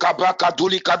 le cabra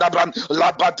caduli cadabran,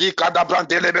 labadi cadabran,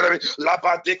 delebere,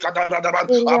 labadi cadabran,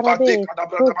 abadi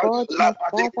Oh cadabran, God, my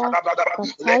labadi Father, cadabran,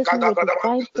 le baptize me with cadabran,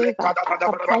 divine le favor.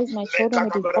 cadabran, Baptize my le children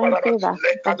with divine cadabran, favor.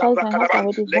 le Baptize my husband cadabran,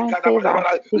 with le divine favor.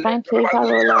 cadabran, Divine favor,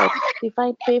 oh Lord.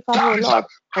 Divine favor, oh Lord.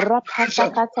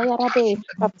 Rapasakatayarabe.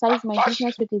 Baptize my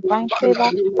business with divine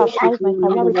favor. Baptize my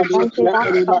career with divine favor.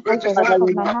 Baptize the work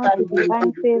of my hands with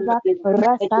divine favor.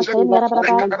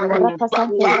 Rasatayarabaraba.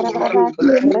 Rapasantayarabaraba.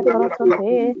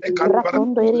 Reporosonte.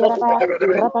 Rakondoyaraba.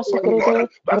 Rapashakerebe.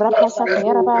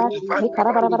 Rapasakayaraba.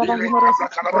 Nikarabaraba himoros.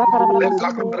 Raparabaraba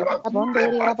sinde.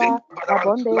 Abonderiaraba.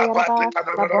 Abonderiaraba.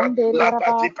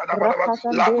 Abonderiaraba.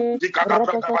 Rapasande.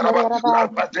 Repeseteriaraba.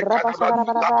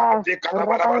 Rabashabarabaraba.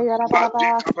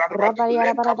 Rabayarabaraba.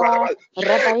 Rabayarabaraba.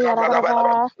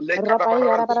 Rabayarabaraba.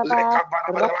 Rabayarabaraba.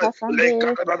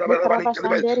 Rapasande.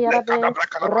 Nikarabashanderiarabe.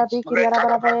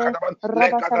 Rabikiriarabe.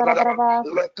 Rabashabarabaraba.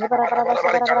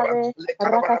 Nibarabarabarabarabe.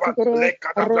 Rakasikere.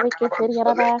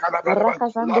 Reketeriaraba.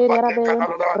 Rakasanderiarabe.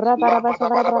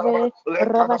 Rabarabashabarabe.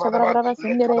 Rabashabarabaraba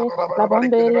sindere.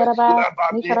 Labonderiaraba.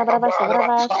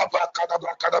 Nikarabarabaraba.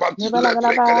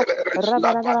 Nibalabalaba,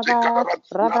 rabarabaraba,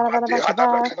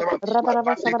 rabarabarabashaba,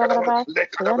 rabarabashabarabaraba,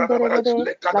 yanderebe,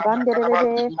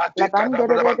 labanderebe,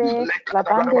 labanderebe,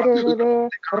 labanderebe,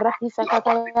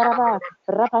 rakisakatayaraba,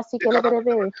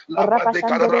 rapasikelebe,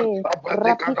 rapashandere,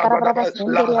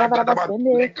 rapikarabarabasendere,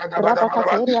 rabarabasende,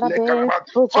 rabakateriarabe.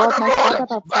 Oh God, my Father,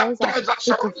 baptize us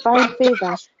with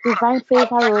divine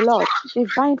favor, O Lord,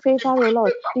 divine favor, O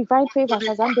Lord, divine favor,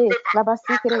 Kazande,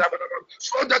 labasikere,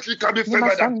 so that we can be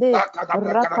favored. Nimashande,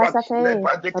 Rapasate,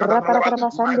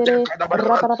 Raparabashandere,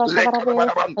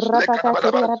 Raparabashabarabe,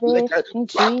 Rapakateriarabe, in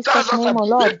Jesus' name, O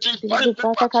Lord.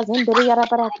 Rapakazindere,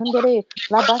 Raparakundere,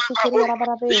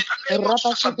 Labasikeriarabe,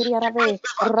 Rapasikeriarabe,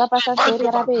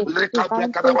 Rapasanteriarabe,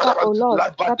 divine favor, O Lord,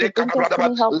 that will bring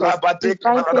destiny helpers,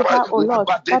 divine favor, O Lord,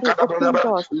 that will open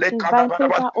doors, divine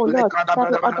favor, O Lord, that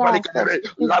will order our steps,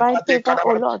 divine favor,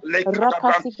 O Lord,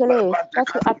 Rapasikele, that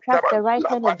will attract the right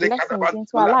kind of blessings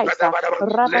into our lives.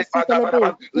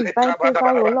 Rabasikelebe, divine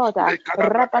favor, O Lord.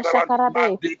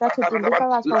 Rabashakarabe, that will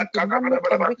deliver us from demonic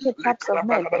and wicked traps of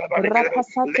men.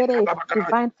 Rapasatere,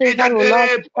 divine In the favor, O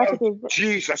Lord, name that of will be.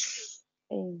 Jesus.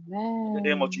 Amen. In the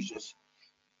name of Jesus.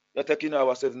 We're taking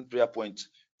our seventh prayer point.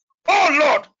 Oh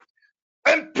Lord,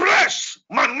 impress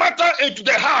my matter into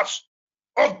the hearts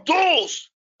of those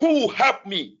who help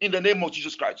me in the name of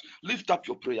Jesus Christ. Lift up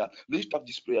your prayer. Lift up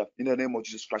this prayer in the name of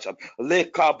Jesus Christ. Le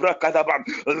cabra kadaban,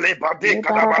 le bade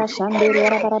kadaban.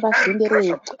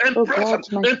 Oh God,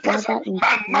 my Father,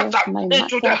 impress my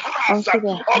matter onto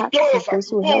the hearts of those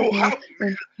who help me.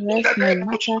 Impress my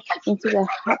matter into the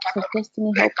hearts of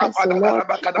destiny helpers, O Lord.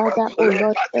 Father, O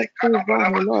Lord, everyone,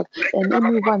 O Lord, and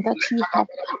anyone that you have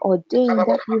ordained,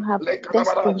 that you have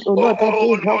destined, O Lord, that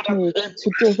they help me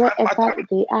today, wherever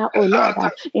they are, O Lord.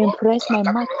 Impress my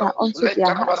matter onto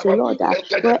their hearts, O Lord.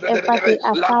 Wherever they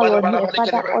are, far or near,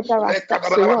 Father, order our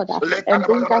steps, O Lord, and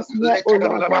bring us near, O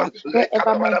Lord.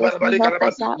 Wherever my destiny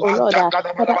helpers are, O Lord,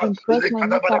 Father, impress my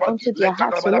matter onto their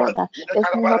hearts, O Lord.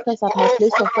 Destiny helpers at my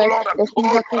place of work, destiny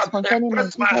helpers concerning my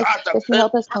business, destiny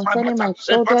helpers concerning my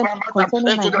children,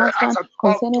 concerning my husband,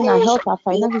 concerning our health, our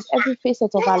finances, every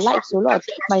facet of our lives, O Lord,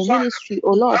 my ministry,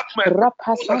 O Lord.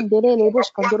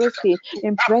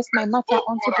 Impress my matter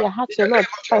onto their hearts, O Lord,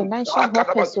 financial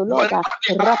helpers, O Lord.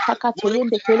 Rapaka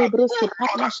Toyende Kelebroski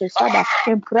partnerships, Father.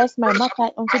 Impress my matter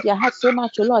onto their heart so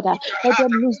much, O Lord. Let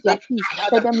them lose their peace.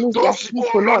 Let them lose their sleep,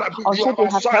 O Lord, until they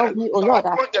have helped me, O Lord.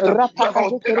 Rapaka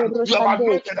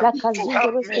Zekerebroskande,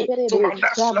 Lakazindoroskeberebe,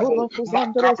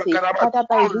 Raburokuzandorosi. Father,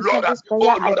 by reason of this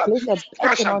prayer, I place a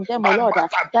blessing on them, O Lord,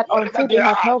 that until they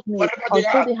have helped me,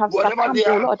 until they have succumbed,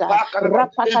 O Lord,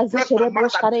 Rapaka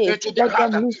Zekerebroskare, let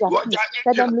them lose their peace.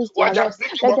 Let them lose their rest.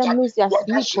 Let them lose their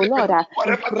sleep, O Lord.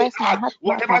 Impress my heart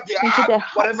matter into the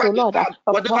hearts, O Lord, of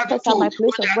helpers at my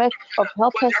place of work, of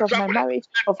helpers of my marriage,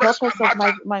 of helpers of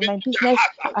my business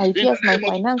ideas, my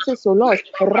finances, O Lord.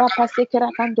 Rapa Sekera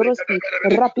Kandoroski,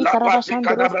 Rapi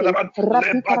Karabashandoroski,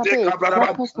 Rapi Karabe,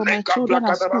 helpers for my children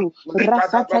at school,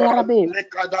 Rasata Yarabe.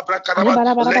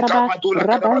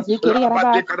 Rabanzi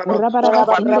Kiriaraba, Rabaraba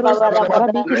Sindoros,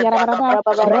 Rabi Kiriaraba,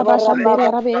 Rabashandere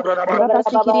Arabe,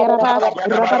 Rabasi Kiriaraba,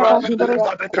 Rabaraba Hiboros,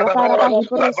 Rabaraba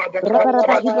Hiboros,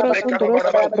 Rabaraba Hiboros Sundoros,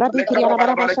 Rabi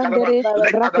Kiriaraba Shandere,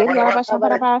 Rakiriaraba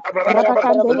Shabaraba,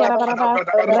 Rabakandere Arabaraba,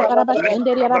 Rabaraba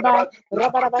Shendere Araba,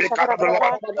 Rabaraba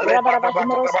Shabaraba, Rabaraba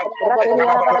Hiboros,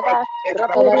 Rakiriaraba,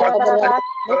 Rakiriaraba,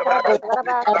 Mekaraba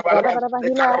Shabaraba, Rabaraba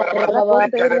Hila,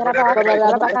 Rakondere Araba,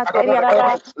 Rabakateri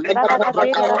Araba,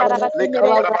 Rabakateri Araba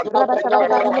Sindere,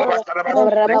 Rabashabaraba Hiboros.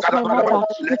 Impress my matter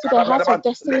into the hearts of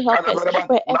destiny helpers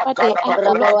wherever they are,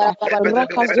 O Lord.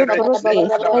 Rakazondoroske,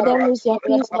 let them lose their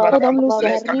peace, let them lose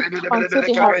their sleep until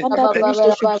they have rendered the which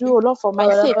they should do, O Lord, for my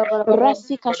sake.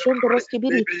 Rasika Shondoroski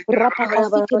Biri,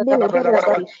 Rapakasiki Mele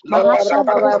Beroski,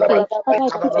 Mahashandoroske. Father, I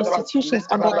put institutions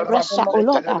under pressure, O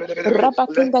Lord,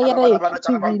 Rabakinda Yare,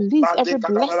 to release every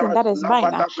blessing that is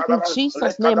mine. In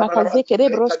Jesus' name, Akazeke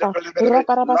Rebroska,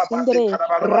 Rabarabasindere,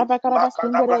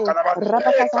 Rabakarabasindere,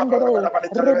 Rabakasandere,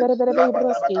 Reberebe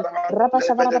Broski,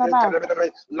 Rabashavarabaraba,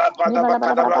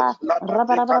 Nimalabaraba,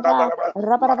 Rabarabaraba,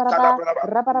 Rabarabaraba,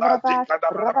 Rabarabaraba,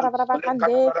 Rabarabaraba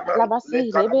Kande,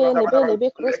 Labasi,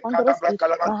 Lebe, Cruz Pandoroski,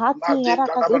 Mahati,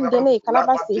 Yarakazindele,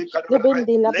 Kalabasi,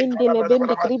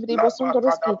 Lebende, Kribri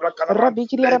Bosundoroski,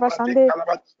 Rabikiri Rabashande,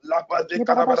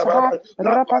 Nibarabashaba,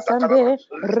 Rapasande,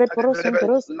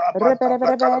 Reprosuntos,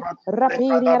 Reperebe,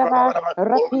 Rapiriaraba,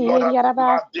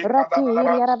 Rapiriaraba,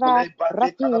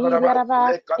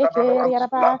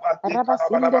 Ekeriaraba,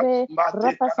 Rabasindere,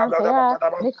 Rapasantaya,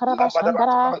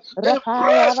 Nikarabashandara,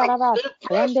 Rapayarabaraba,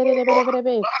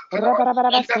 Yandere,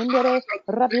 Rabarabasindere,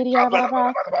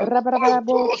 Rabiriaraba,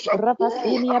 Rabarabo,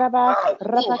 Rapasiniaraba,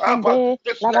 Rapakande,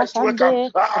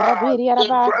 Labashande,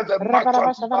 Rabiriaraba,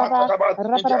 Rabarabashabaraba,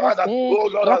 Rabarabasme,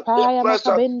 Rapaya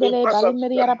Makabendele,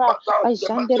 Balimeriaraba, by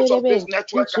Shanderebe,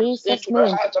 in Jesus'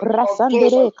 name,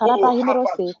 Rasandere,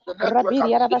 Karabahimorose,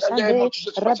 Rabiriarabashande,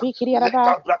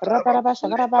 Rabikiriaraba,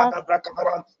 Rabarabashabaraba,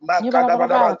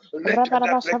 Nibarabara,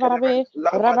 Rabarabashabarabe,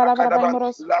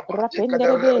 Rabarabarabaimoros,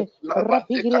 Rapenderebe,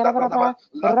 Rapigiriarabaraba,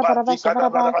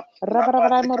 Rabarabashabaraba,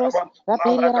 Rabarabaraimoros,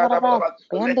 Rapiriarabaraba,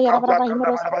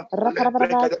 Yandayarabarabahimoros,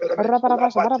 Rabarabashabaraba,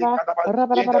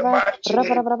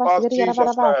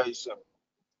 Rabarabasibiriarabaraba.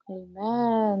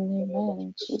 Amen.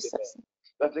 In Jesus.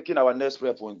 Let's take in our next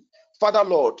prayer point. Father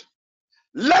Lord,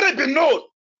 let it be known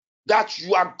that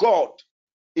you are God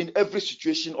in every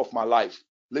situation of my life.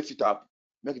 Lift it up.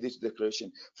 Make this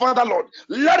declaration. Father Lord,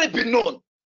 let it be known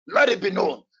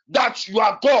that you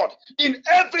are God in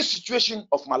every situation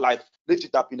of my life. Lift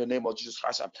it up in the name of Jesus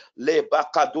Christ.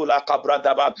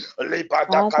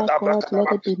 Father God,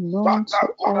 let it be known to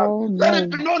all men.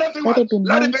 Let it be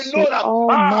known to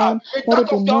all men. Let it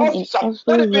be known in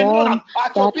every realm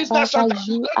that, Father,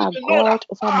 you are God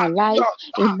over my life.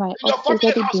 In my office,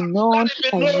 let it be known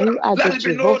that you are the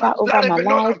Jehovah over my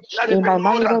life. In my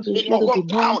marriage, let it be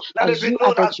known that you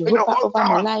are the Jehovah over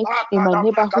my life. In my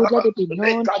neighborhood, let it be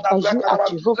known that you are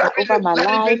Jehovah over my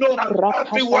life.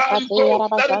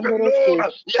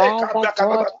 Father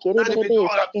God,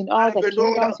 in all the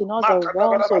kingdoms, in all the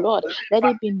realms, O Lord, let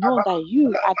it be known that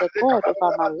you are the God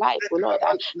over my life, O Lord.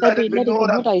 Let it be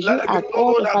known that you are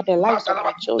God over the lives of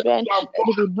my children. Let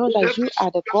it be known that you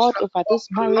are the God over this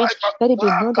marriage. Let it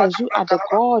be known that you are the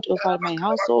God over my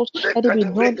household. Let it be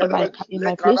known in my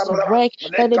place of work.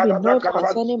 Let it be known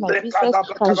concerning my business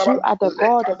that you are the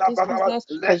God of this business,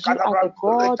 that you are the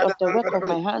God of the work of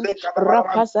my hands.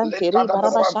 Rapazanteri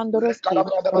Barabashandoroski,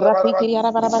 Rapikiri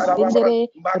Arabarabasindere,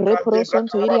 Reproson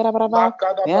to Iriarabaraba,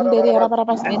 Yandere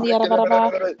Arabarabasindi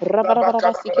Arabaraba,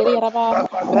 Rabarabasikiri Araba,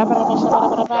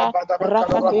 Rabarabashabarabaraba,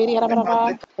 Rakantiri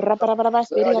Arabaraba,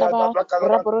 Rabarabaspiri Araba,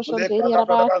 Raporoson to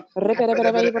Iriaraba,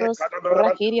 Repereberebros,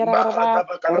 Rakiri Arabaraba,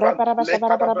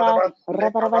 Rabarabashabarabaraba,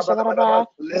 Rabarabashabaraba,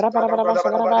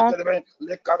 Rabarabashabaraba,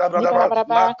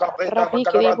 Nibarabara,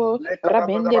 Rapikiribo,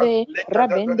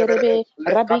 Rabenderebe,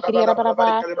 Rabbi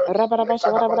Kiriarabaraba, Rabaraba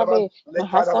Shabarabe,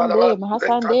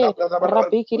 Mahasande,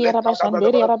 Rabbi Kiriaraba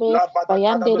Shanderi Arabe,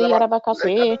 Bayanderi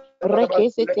Arabakase,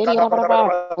 Rekese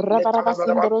Teriarabaraba, Rabaraba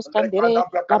Sindoros Kandere,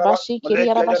 Labashi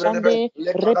Kiriaraba Shande,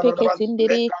 Repeke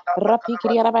Sindiri, Rapi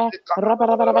Kiriaraba,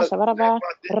 Rabaraba Shabaraba,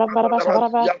 Rabaraba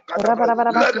Shabaraba,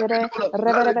 Rabaraba Sibere,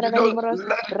 Reverebe Himros,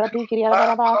 Rabbi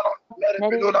Kiriarabaraba.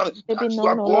 Let it be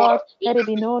known, O Lord. Let it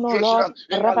be known, O Lord.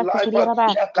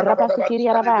 Rapasikiriaraba,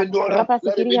 Rapasikiriaraba,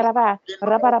 Rapasikiriaraba,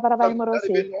 Rabaraba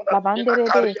Himorosi,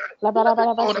 Labanderebe,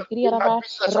 Labaraba Sikiriaraba,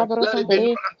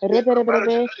 Rabarosankare,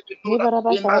 Reberebe,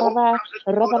 Nibaraba Shabaraba,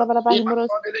 Rabaraba Himros,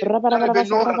 Rabaraba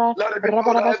Shabaraba,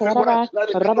 Rabaraba Shabaraba,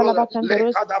 Rabalaba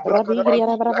Kandarus, Rabi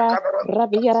Hiriaraba,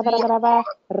 Rabi Yarabaraba,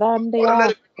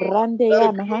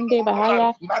 Randeya, Mahande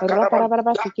Bahaya,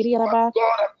 Rabaraba Sikiriaraba.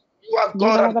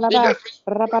 Nibarabaraba,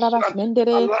 Rabarabas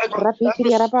Mendere,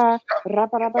 Rapikiriaraba,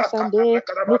 Rabaraba Sande,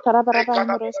 Nikarabaraba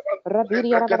Himorus,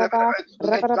 Rabiriarabaraba,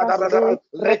 Rabarabas,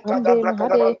 Rapande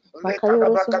Mahade,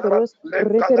 Makayoro Sundurus,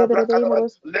 Reperebe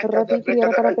Himorus,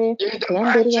 Rabikiriarabe,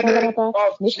 Yanderiarabaraba,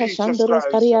 Nikashandurus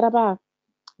Kariaraba.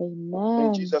 Amen.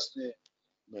 In Jesus' name.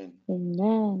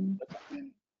 Amen.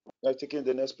 Now taking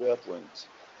the next prayer point.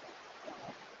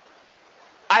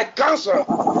 I cancel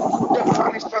the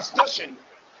manifestation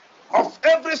of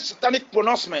every satanic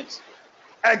pronouncement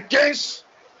against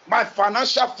my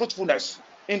financial fruitfulness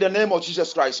in the name of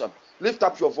Jesus Christ. Lift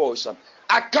up your voice.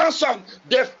 I cancel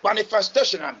the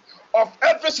manifestation of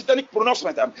every satanic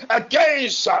pronouncement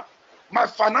against my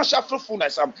financial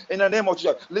fruitfulness in the name of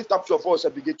Jesus. Lift up your voice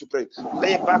and begin to pray.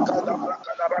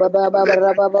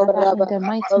 Father, in the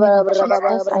mighty name of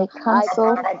Jesus, I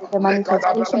cancel the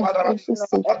manifestation of every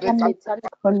satanic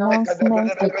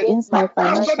pronouncement against my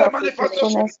financial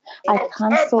fruitfulness. I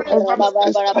cancel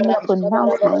every satanic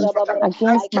pronouncement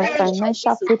against my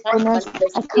financial fruitfulness.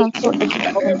 I cancel every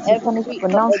satanic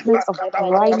pronouncement of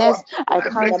dryness. I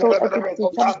cancel every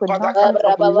satanic pronouncement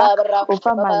of lack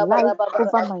over my life,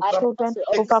 over my children,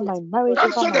 over my marriage,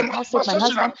 over my household, my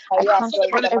husband. I cancel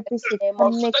every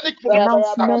satanic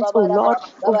pronouncement, oh Lord,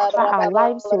 over our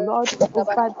lives, oh Lord,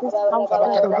 over this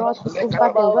household, oh Lord,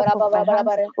 over the work of my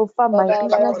hands, over my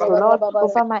business, oh Lord,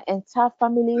 over my entire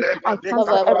family. I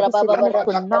cancel every satanic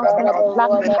pronouncement of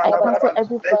lack. I cancel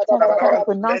every satanic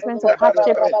pronouncement of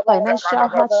hardship, financial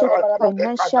hardship,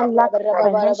 financial lack,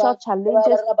 financial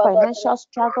challenges, financial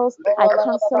struggles. I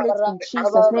cancel it in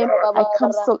Jesus' name. I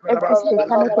cancel every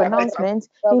satanic pronouncement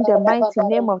in the mighty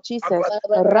name of Jesus.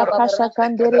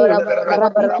 Rapashakandere,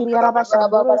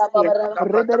 Rabikiriarabashandoroske,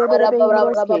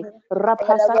 Rebereberebehimroske,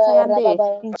 Rapasatayande.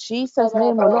 In Jesus'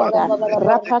 name, O Lord.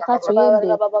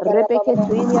 Rapakatoyende,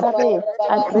 Rebeketuyiniarabe,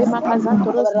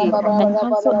 Agremakazantoroske. I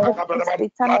cancel every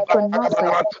satanic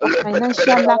pronouncement of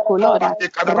financial lack, O Lord.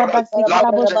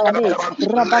 Rabasikarabosale,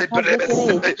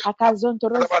 Rabakazekere,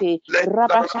 Akazontoroske,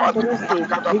 Rabashandoroske,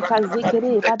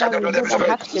 Rikazekere. Father, we know that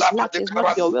hardship, lack is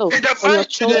not your will In the for your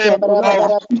mighty name children, O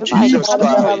Lord. of Therefore, I Jesus cancel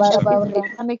Christ. every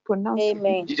satanic pronouncement.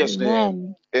 Amen. Jesus'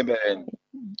 name. Amen. Amen.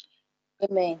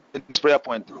 Amen. This prayer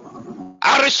point.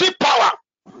 I receive power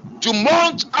to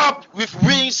mount up with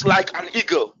wings like an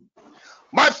eagle.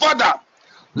 My Father,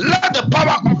 let the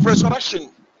power of resurrection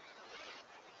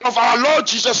of our Lord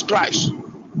Jesus Christ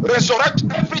resurrect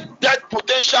every dead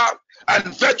potential and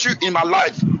virtue in my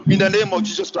life in the name of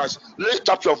Jesus Christ. Lift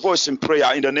up your voice in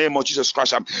prayer in the name of Jesus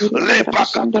Christ. Father,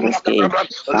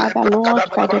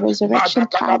 Lord, by the resurrection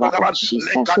power of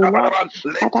Jesus, O Lord,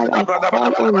 Father, I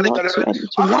call, O Lord, to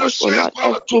life, O Lord,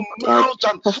 every dead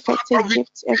prophetic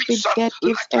gift, every dead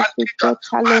gift, every dead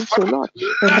talent, O Lord.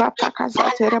 Anything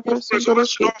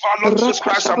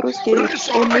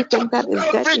that is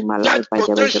dead in my life by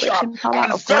the resurrection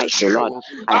power of Christ, O Lord,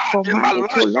 I command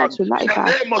it, O Lord, to life.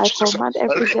 I command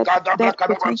every dead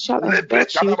potential and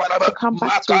virtue to come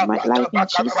back to my life in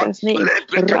Jesus' name.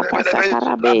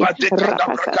 Rapasakarabe,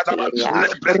 Rapasatoyeria,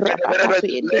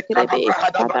 Rapakatoyendekerebe.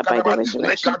 Father, by the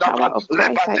resurrection power of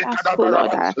Christ, I ask, O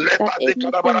Lord, that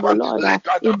anything, O Lord,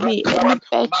 in me, any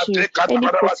virtue, any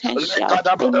potential,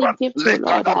 any gift, O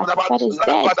Lord, that is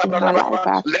dead in my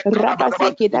life,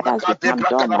 Rapaseke, that has become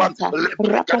dormant,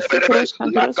 Rapasekrosh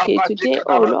Kandroske, today,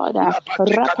 O Lord,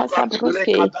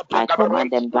 Rapasabroske, I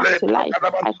command them back to life.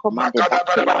 I command it back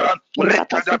to life.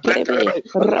 Rapasikirebe,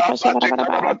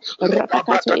 Rapashabarabaraba,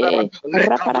 Rapakatoye,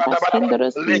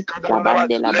 Raparabaskindoroski,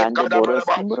 Labande Boros,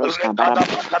 Kimburos Kabaraba,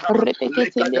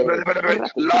 Repeketinde,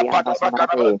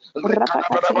 Rapikiriarabasabarabe,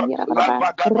 Rapakatindirabaraba,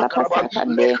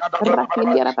 Rapasakande,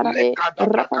 Rakindirabarade,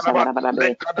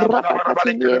 Rapasabarabe,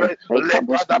 Rapakatinde,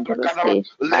 Rekabuskanduruski.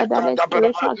 Father, let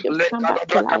spiritual gifts come back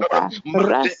to life.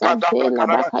 Rasante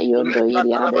Labakayondo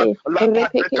Iriarabe,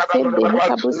 Repeketinde,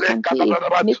 Hikabuskanti,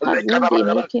 Nikazindi,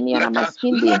 Nikiniana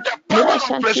Maskindi,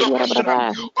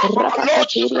 Nibashantiriaraba,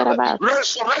 Rapakatiriaraba.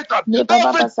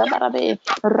 Nebaba Sabarabe,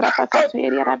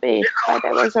 Rapakatiriarabe, by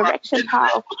the resurrection power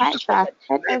of Christ,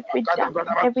 let every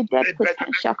dead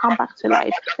potential come back to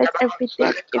life. Let every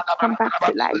dead gift come back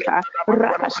to life.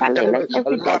 Rapashale, let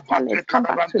every dead talent come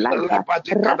back to life.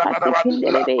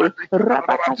 Rapasekindelebe,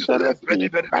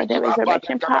 Rapakashoroski, by the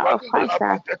resurrection power of Christ,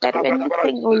 that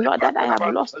anything, oh Lord, that I have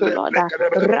lost, oh Lord,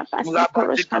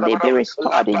 Rapasikorosh, can they be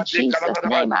restored in Jesus'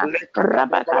 name?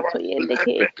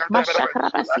 Rabakatoyendeke,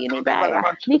 Mashakrabasini Baya,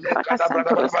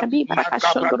 Nikrakasantoruski,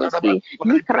 Barakashondruski,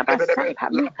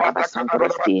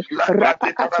 Nikrabasantoruski,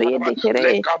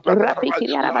 Rapakatoyendekere,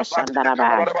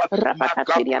 Rapikiriarabashandaraba,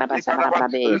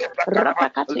 Rapakatiriarabasabarabe,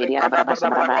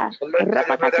 Rapakatiriarabashabaraba,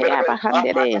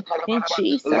 Rapakatiriabahandere, in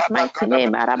Jesus' mighty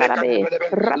name, Arabarabe,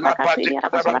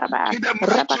 Rapakatiriarabashabaraba,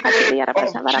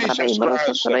 Rapakatiriarabashabarabe,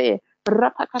 Murosotore,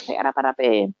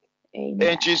 Rapakatiriarabarabe. Amen.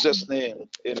 In Jesus' name,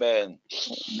 amen.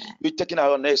 Amen. We're taking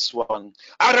our next one.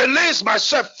 I release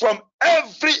myself from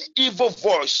every evil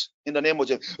voice in the name of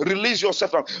Jesus. Release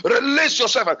yourself. Release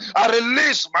yourself. I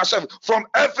release myself from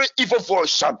every evil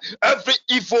voice. Every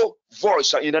evil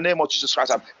voice in the name of Jesus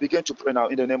Christ. Begin to pray now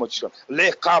in the name of Jesus.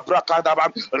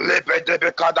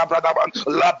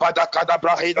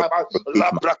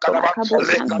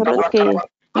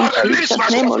 In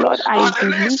Jesus' name, O Lord, I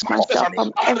release myself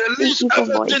from every evil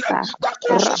voice.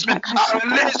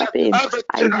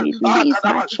 I release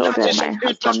my children, my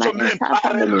husband, my entire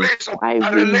family. I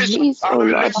release, O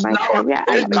Lord, my career.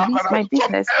 I release my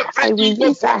business. I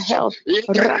release our health. I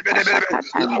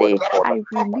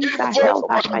release our health,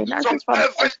 our finances from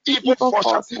every evil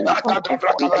force, from every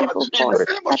evil force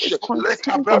that is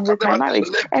contending with my marriage,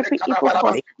 every evil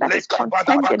force that is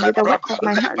contending with the work of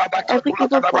my hands, every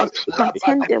evil force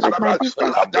contending with my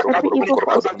business, every evil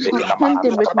force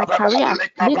contending with my career.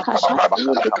 Today,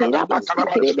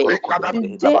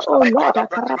 oh Lord, I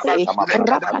release myself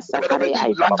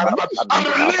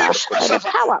by the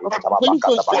power of the Holy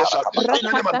Ghost.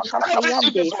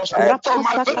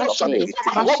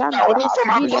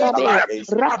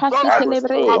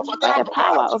 By the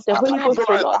power of the Holy Ghost,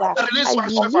 oh Lord, I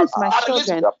release my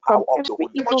children from every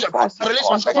evil force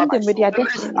contending with their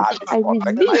destiny. I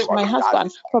release my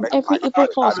husband from every evil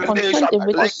force contending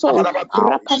with his soul.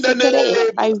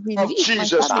 I release my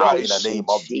family in the name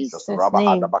of Jesus'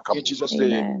 name. In Jesus'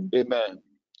 Amen. name, amen.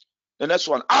 The next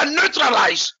one. I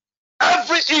neutralize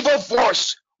every evil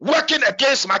voice working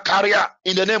against my career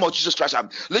in the name of Jesus Christ.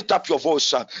 Lift up your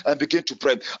voice and begin to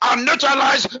pray. I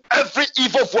neutralize every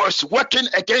evil voice working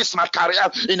against my career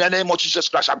in the name of Jesus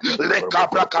Christ.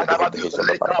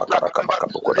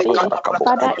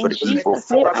 Father, in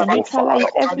Jesus' name, I neutralize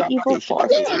every evil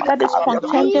force that is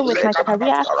contending with my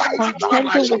career,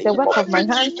 contending with the work of my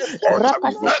hands.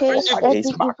 Every evil force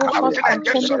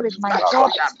contending with my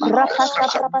job.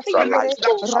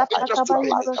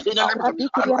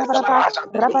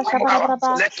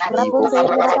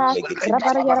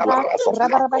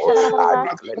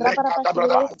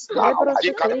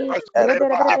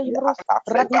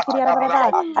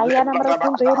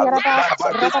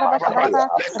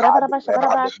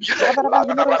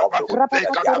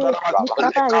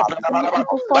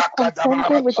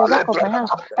 Contending with the work of my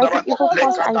hands. Every evil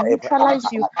force, I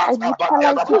neutralize you. I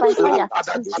neutralize you by fire.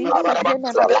 In Jesus' name,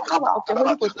 by the power of the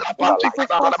Holy Ghost. Any evil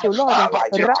force, O Lord, I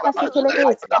neutralize you. I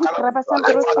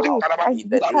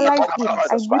neutralize you.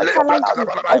 I neutralize you.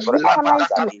 I neutralize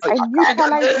you. I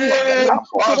neutralize you.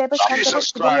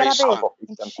 Jesus Christ.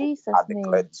 In Jesus'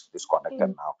 name.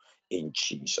 Disconnected now. In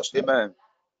Jesus' name. Amen.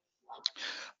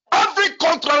 Every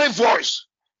contrary voice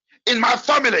in my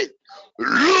family,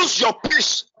 lose your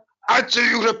peace until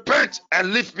you repent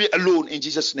and leave me alone in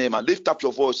Jesus' name. And lift up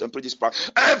your voice and pray this prayer.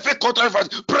 Every contrary voice,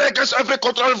 pray against every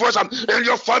contrary voice in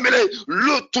your family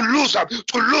to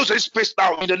lose his peace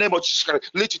now in the name of Jesus Christ.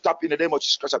 Lift it up in the name of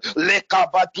Jesus Christ.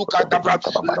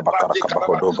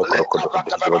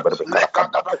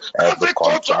 Every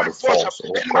contrary voice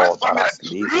in my family,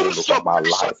 lose your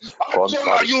peace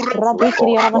until you repent.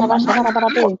 Father,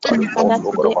 today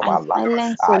I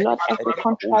silence, O Lord, every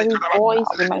contrary voice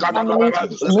in my family.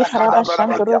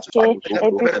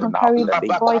 every contrary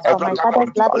voice from my father's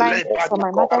bloodline, from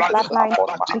my mother's bloodline,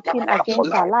 speaking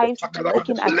against our lives,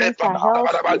 speaking against our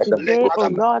health. Today, oh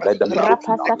Lord,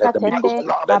 Rapasakatende,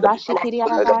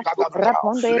 Babashikiriaraba,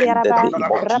 Raponderiaraba,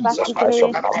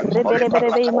 Rabashikiri,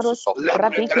 Rebereberebeimurus,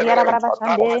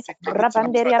 Rapinkiriarabarabasande,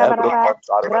 Rabanderiarabaraba,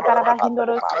 Rabaraba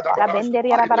Hindoros,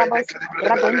 Rabenderiarabarabos,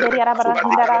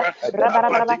 Rabenderiarabara,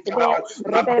 Rabarabaside,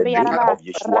 Reberebearaba,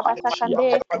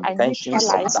 Rabasakande. I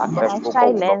neutralize, I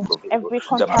silence every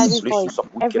contrary voice,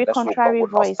 every contrary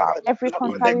voice, every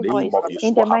contrary voice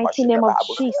in the mighty name of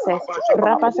Jesus.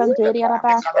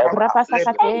 Rapasanturiaraba,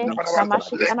 Rapasakate,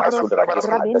 Namashikanabrus,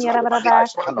 Rabiniarabaraba,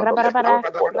 Rabarabara,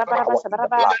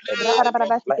 Rabarabasabaraba,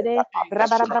 Rabarabasikide,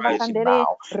 Rabarabasandere,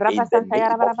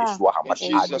 Rapasantayarabaraba.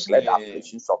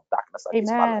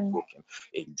 Amen.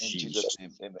 In Jesus'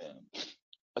 name, amen.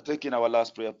 I take in our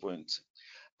last prayer point.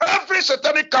 Every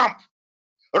satanic camp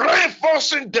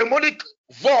reinforcing demonic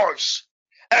voice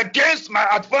against my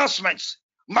advancements,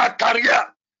 my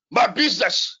career, my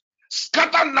business,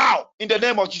 scatter now in the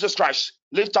name of Jesus Christ.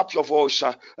 Lift up your voice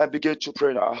and begin to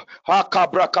pray now. Every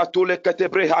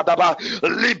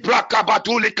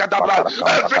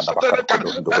satanic camp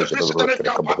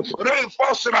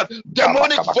reinforcing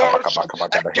demonic voice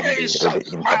against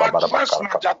my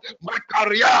advancement, my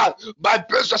career, my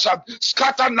business,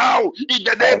 scatter now in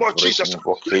the name of Jesus.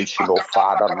 Invocation, oh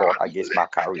Father, Lord, against my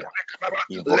career.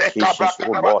 Invocations,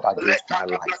 oh Lord, against my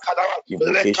life.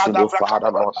 Invocation, oh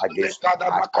Father, Lord, against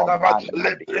my command and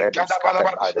I declare them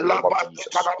scattered by the name of Jesus.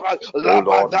 Oh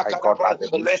Lord, my God, by the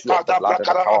mystery of the blood and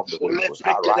the power of the Holy Ghost,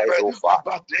 arise, oh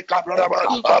Father, and cut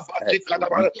off every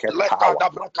wicked power,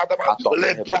 cut off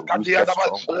every wicked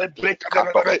stronghold, cut off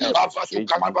every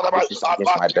strange manipulations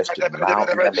against my destiny now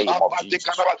in the name of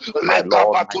Jesus. My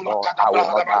Lord, I will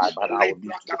not die, but I will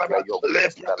live to declare your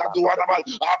goodness in the land of the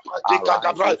living.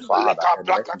 Arise, O Father, and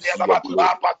let me see your glory.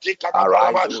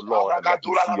 Arise, O Lord, and let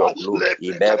me see your glory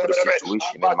in every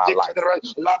situation in my life,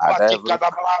 at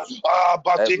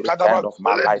every end of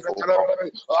my life, O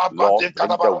God. Lord, bring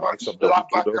the works of the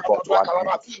wicked, O God, to an end,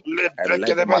 and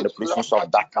let the manipulations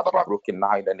of darkness be broken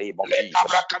now in the name of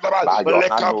Jesus. By your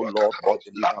hand, O Lord, God,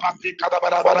 deliver me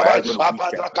from every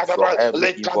wickedness, from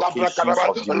every invocations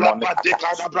of demonic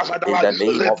attacks. In the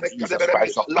name of Jesus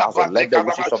Christ of Nazareth, let the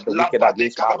wishes of the wicked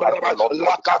against my life, O Lord, God,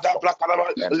 be cut off.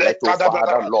 And let, O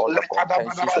Father, Lord, the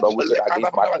contentions of the wicked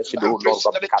against my destiny, O Lord,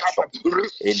 God, be cut off.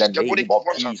 In the name of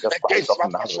Jesus Christ of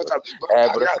Nazareth,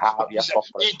 every power of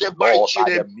suffering, Lord, by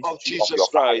the mystery of your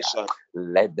fire,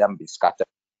 let them be scattered.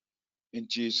 In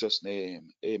Jesus' name,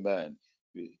 amen.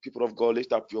 People of God,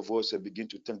 lift up your voice and begin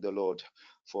to thank the Lord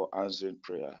for answering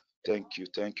prayer. Thank you,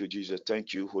 Jesus.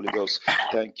 Thank you, Holy Ghost.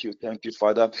 Thank you,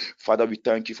 Father. Father, we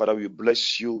thank you, Father. We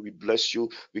bless you. We bless you.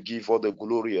 We give all the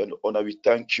glory and honor. We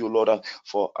thank you, Lord,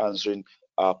 for answering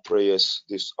our prayers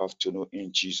this afternoon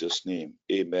in Jesus' name.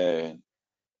 Amen.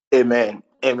 Amen.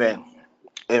 Amen.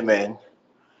 Amen.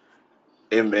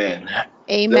 Amen.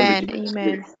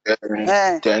 Amen.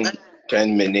 Amen.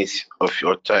 10 minutes of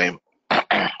your time.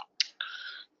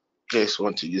 Just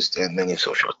want to use 10 minutes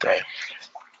of your time.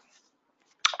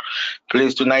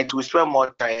 Please, tonight we spend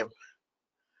more time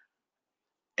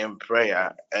in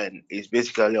prayer, and it's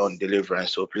basically on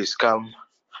deliverance. So please come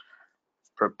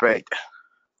prepared.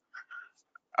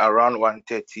 Around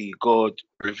 1:30, God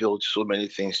revealed so many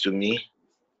things to me,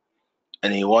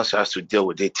 and He wants us to deal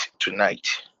with it tonight.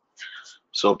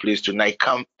 So please, tonight,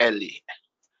 come early.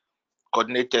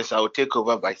 Coordinators, I will take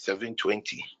over by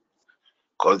 7:20,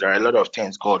 because there are a lot of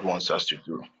things God wants us to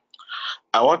do.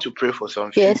 I want to pray for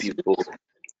some few people,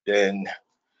 then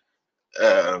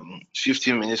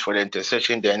 15 minutes for the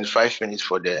intercession, then 5 minutes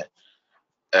for the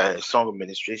song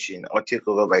administration. I'll take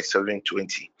over by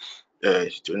 7:20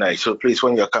 tonight. So please,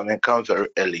 when you're coming, come very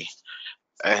early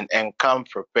and come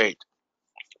prepared.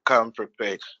 Come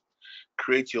prepared.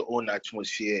 Create your own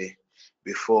atmosphere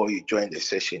before you join the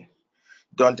session.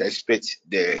 Don't expect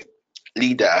the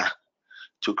leader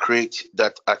to create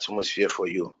that atmosphere for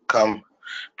you. Come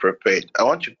prepared. I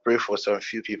want to pray for some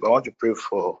few people. I want to pray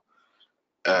for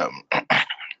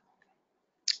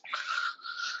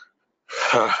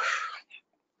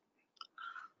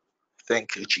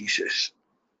thank you, Jesus.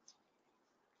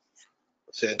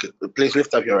 Thank you. Please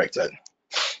lift up your right hand.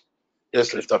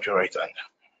 Just lift up your right hand.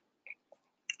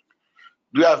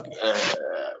 Do you have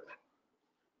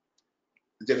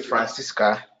the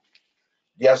Francisca?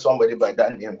 Do you have somebody by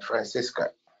that name,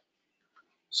 Francisca?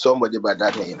 Somebody by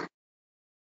that name?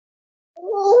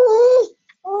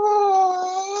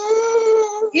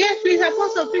 Yes, please,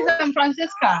 Apostle, please, I'm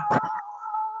Francisca.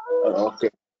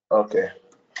 Okay.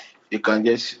 You can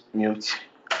just mute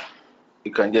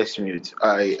You can just mute.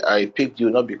 I picked you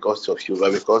not because of you,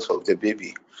 but because of the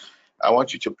baby. I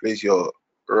want you to place your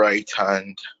right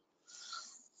hand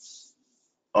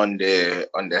on the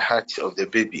heart of the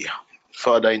baby.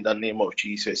 Father, in the name of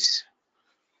Jesus,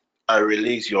 I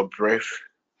release your breath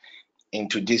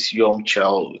into this young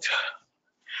child.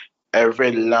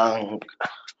 Every lung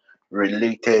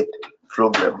related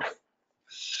problem,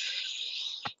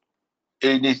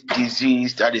 any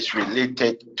disease that is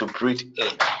related to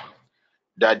breathing,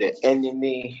 that the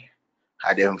enemy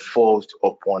had enforced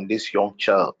upon this young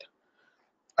child,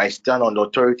 I stand on the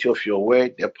authority of your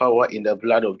word, the power in the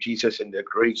blood of Jesus, and the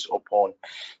grace upon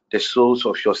the souls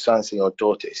of your sons and your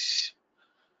daughters.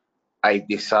 I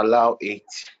disallow it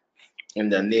in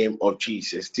the name of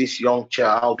Jesus. This young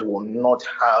child will not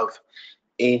have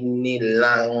any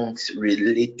lungs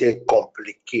related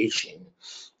complication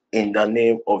in the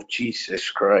name of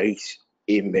Jesus Christ.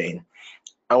 Amen.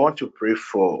 I want to pray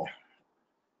for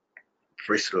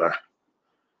Priscilla.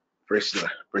 Priscilla,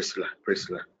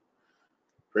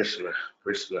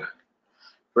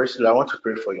 I want to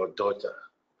pray for your daughter.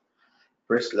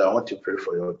 Priscilla, I want to pray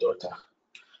for your daughter.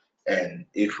 And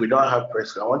if we don't have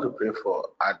Priscilla, I want to pray for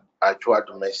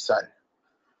Ajuadume's son.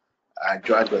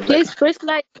 Please,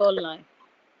 Priscilla is online.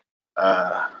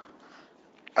 I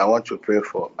want to pray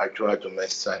for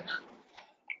Ajuadume's son.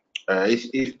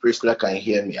 If Priscilla can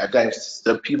hear me, at times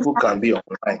the people can be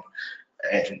online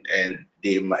and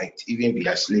they might even be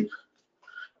asleep.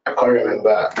 I can't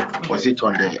remember, was it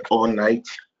on the all night?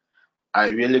 I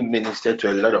really ministered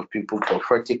to a lot of people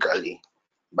prophetically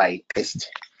by text.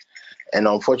 And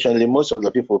unfortunately, most of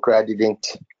the people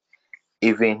didn't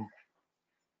even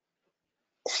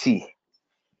see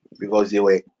because they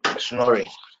were snoring.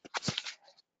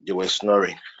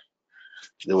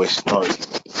 So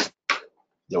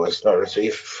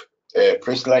if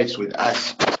Priscilla is with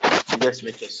us, just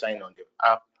make a sign on the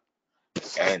app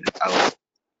and I'll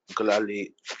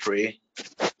gladly pray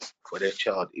for the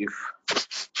child. If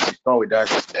it's not with us,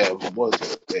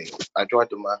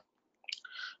 Ajuaduma,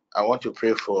 I want to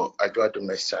pray for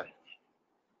Ajuadume's son.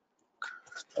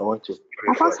 I want to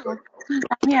pray Apostle,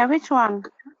 yeah, which one?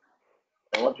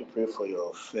 I want to pray for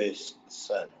your first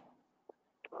son.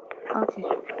 Okay.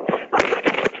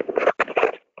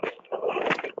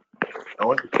 I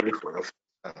want to pray for your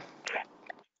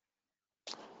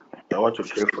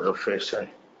first son.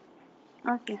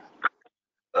 Okay.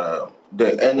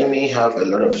 The enemy have a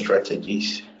lot of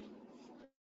strategies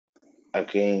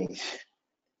against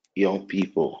young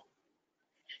people.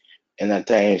 And at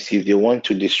times, if they want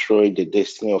to destroy the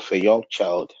destiny of a young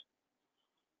child,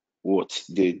 what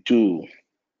they do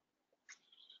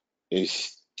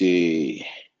is they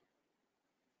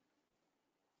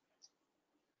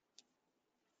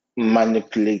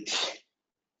manipulate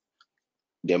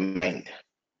the mind.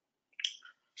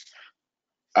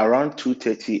 Around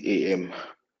 2:30 a.m.,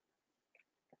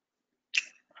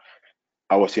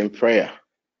 I was in prayer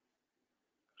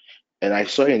and I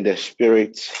saw in the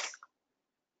spirit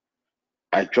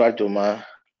Ajuaduma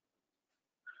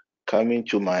coming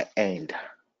to my end,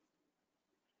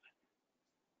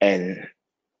 and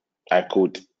I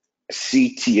could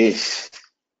see tears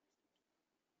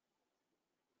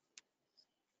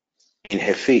in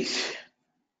her face.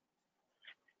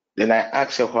 Then I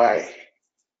asked her why,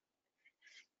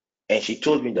 and she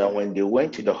told me that when they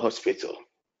went to the hospital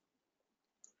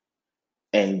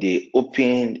and they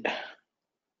opened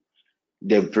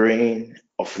the brain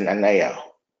of Nanaya,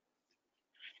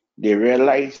 they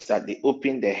realized that they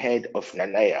opened the head of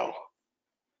Nanaya.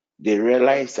 They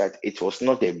realized that it was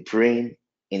not a brain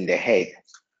in the head,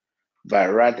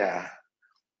 but rather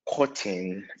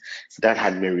cotton that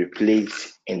had been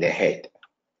replaced in the head.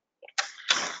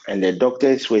 And the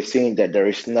doctors were saying that there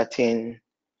is nothing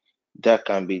that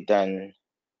can be done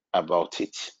about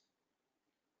it.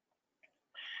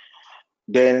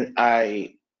 Then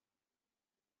I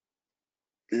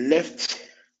left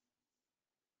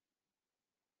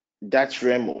that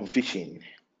realm of vision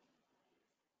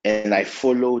and I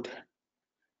followed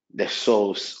the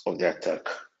source of the attack.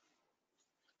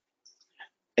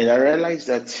 And I realized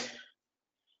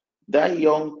that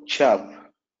young chap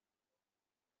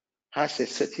has a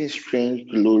certain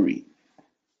strange glory,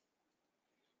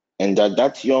 and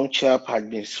that young chap had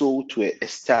been sold to a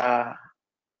star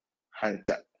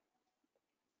hunter.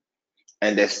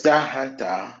 And the star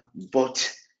hunter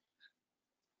bought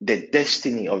the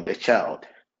destiny of the child,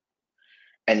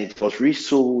 and it was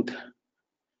resold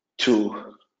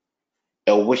to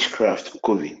a witchcraft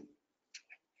coven.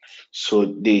 So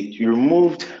they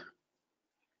removed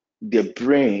the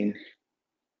brain,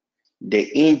 the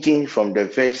engine from the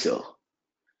vessel,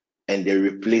 and they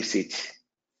replaced it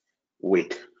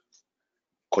with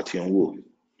cotton wool.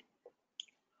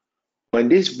 When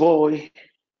this boy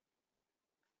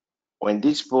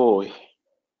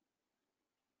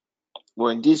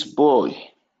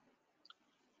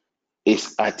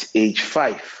is at age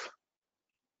 5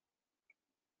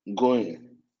 going,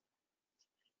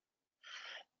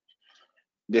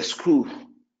 the school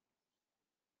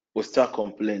will start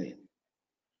complaining.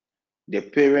 The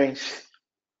parents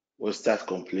will start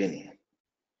complaining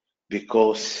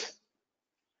because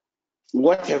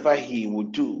whatever he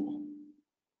would do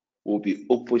will be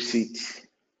opposite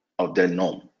of the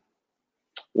norm.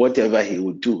 Whatever he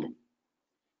would do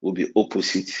will be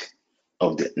opposite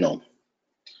of the norm.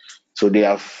 So they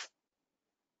have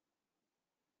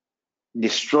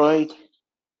destroyed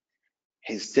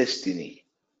his destiny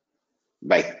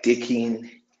by taking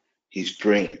his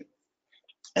brain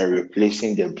and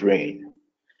replacing the brain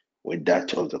with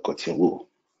that of the cotton wool.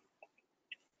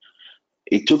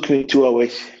 It took me 2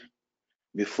 hours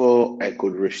before I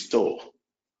could restore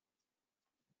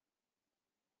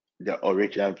the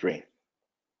original brain.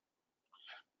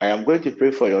 I am going to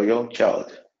pray for your young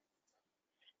child,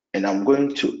 and I'm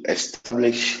going to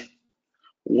establish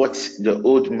what the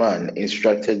old man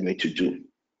instructed me to do.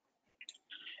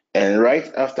 And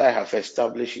right after I have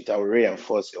established it, I will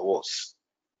reinforce the words.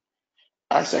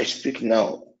 As I speak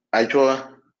now,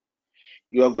 Ajua,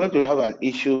 you are going to have an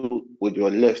issue with your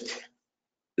left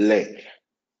leg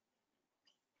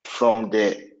from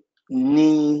the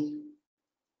knee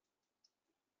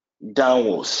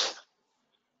downwards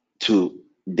to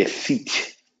the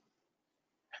feet.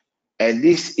 And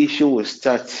this issue will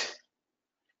start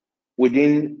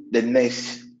within the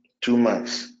next 2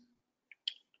 months.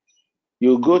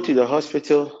 You go to the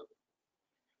hospital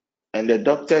and the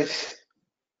doctors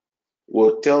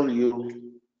will tell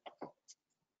you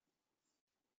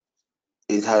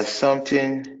it has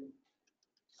something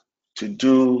to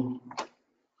do.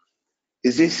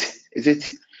 Is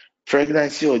it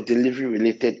pregnancy or delivery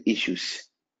related issues?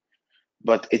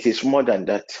 But it is more than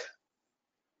that.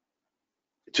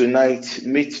 Tonight,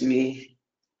 meet me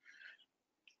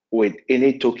with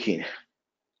any token,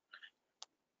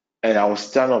 and I will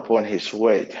stand upon his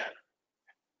word,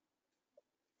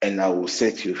 and I will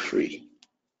set you free.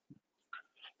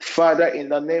 Father, in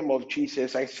the name of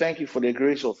Jesus, I thank you for the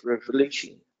grace of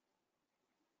revelation,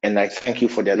 and I thank you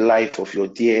for the life of your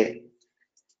dear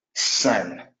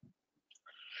son.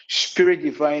 Spirit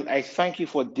divine, I thank you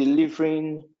for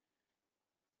delivering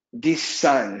this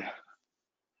son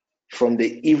from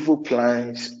the evil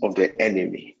plans of the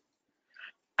enemy.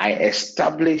 I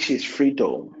establish his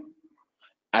freedom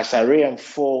as I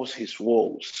reinforce his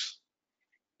walls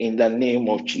in the name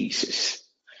of Jesus.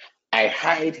 I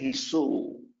hide his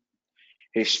soul,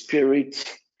 his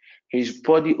spirit, his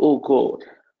body, oh God,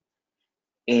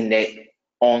 in the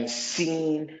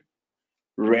unseen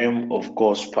realm of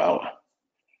God's power.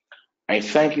 I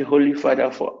thank you, Holy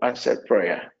Father, for answered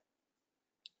prayer.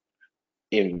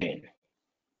 Amen.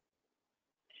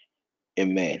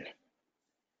 Amen.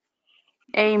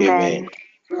 Amen.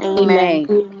 Amen.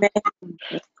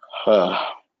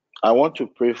 I want to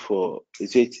pray for,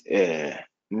 is it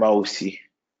Mausi?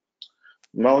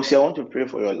 Mausi, I want to pray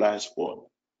for your last born.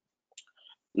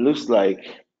 Looks like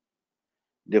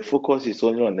the focus is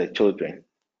only on the children.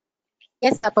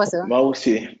 Yes, Apostle.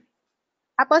 Mausi,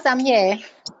 Apostle, I'm here.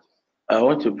 I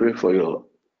want to pray for your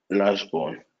last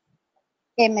born.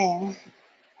 Amen.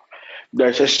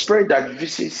 There's a spirit that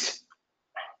visits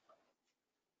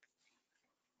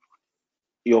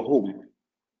your home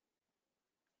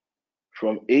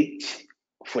from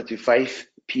 8:45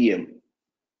 p.m.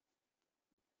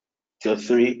 till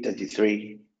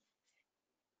 3:33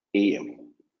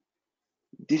 a.m.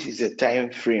 This is the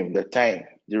time frame, the time,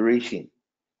 duration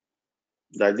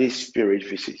that this spirit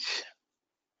visits.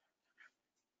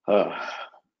 How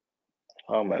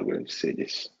am I going to say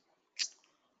this?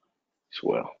 As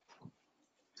well.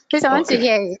 Please, I want to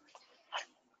hear it.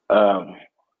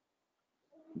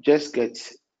 Just get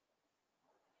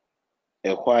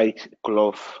a white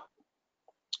cloth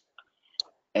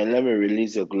and let me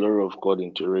release the glory of God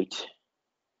into it.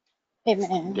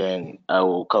 Amen. Then I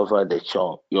will cover the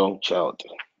young child.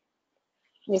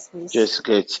 Yes, please. Just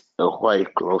get a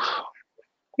white cloth.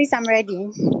 Please, I'm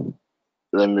ready.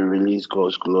 Let me release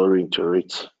God's glory into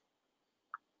it.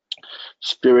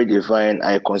 Spirit divine,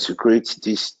 I consecrate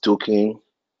this token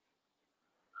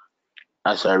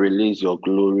as I release your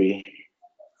glory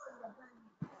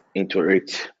into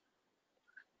it.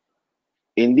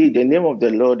 Indeed, the name of the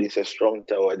Lord is a strong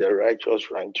tower. The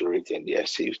righteous run to it and they are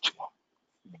saved.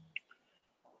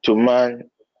 To man,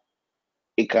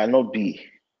 it cannot be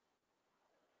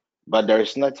But there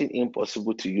is nothing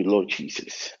impossible to you, Lord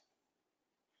Jesus.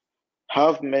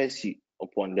 Have mercy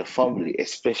upon the family,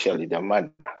 especially the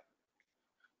mother,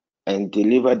 and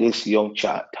deliver this young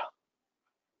child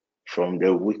from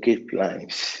the wicked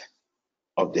plans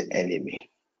of the enemy.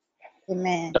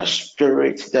 Amen. The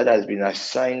spirit that has been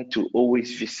assigned to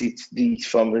always visit this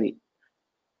family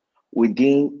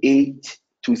within 8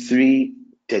 to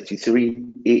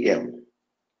 3:33 a.m.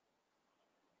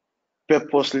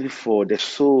 purposely for the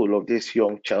soul of this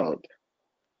young child.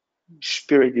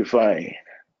 Spirit divine,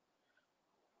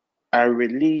 I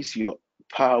release your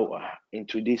power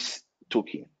into this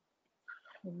token.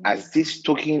 As this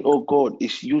token, oh God,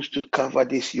 is used to cover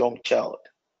this young child,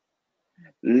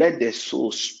 let the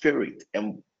soul, spirit,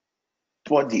 and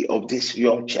body of this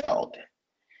young child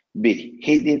be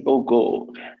hidden, oh God,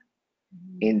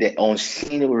 in the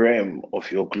unseen realm of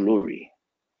your glory.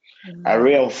 I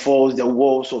reinforce the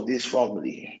walls of this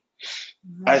family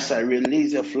as I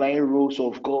release the flying rolls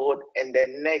of God and the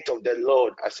net of the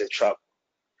Lord as a trap.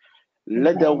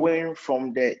 Let the wind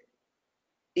from the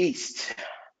east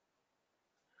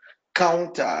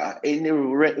counter any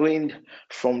wind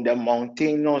from the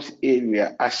mountainous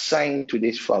area assigned to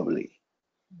this family.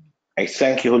 I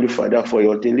thank you, Holy Father, for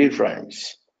your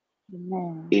deliverance.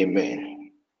 Amen.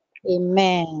 Amen.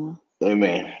 Amen.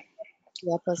 Amen.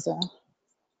 Yeah, Pastor.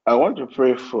 I want to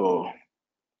pray for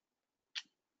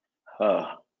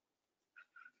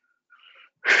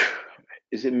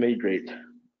is it Madrid?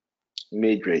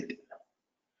 Madrid.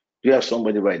 Do you have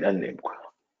somebody by that name?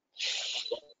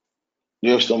 Do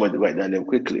you have somebody by that name?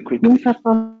 Quickly. Yes,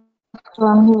 Apostle,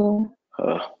 I'm here.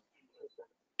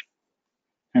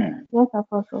 Yes,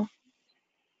 Apostle.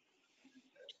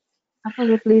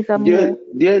 Apostle, please, I'm here.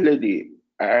 Dear lady,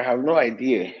 I have no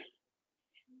idea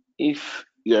if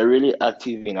you are really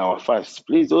active in our fast.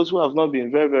 Please, those who have not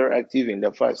been very, very active in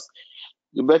the fast,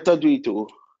 you better do it too.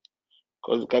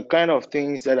 Because the kind of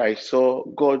things that I saw,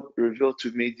 God revealed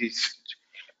to me this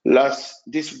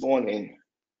morning.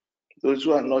 Those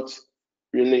who are not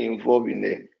really involved in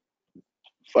the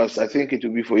fast, I think it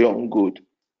will be for your own good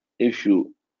if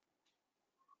you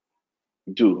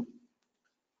do.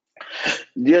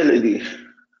 Dear lady,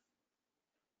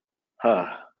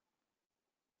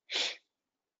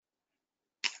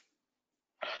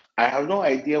 I have no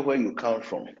idea where you come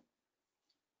from,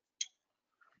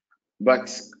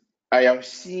 but I am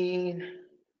seeing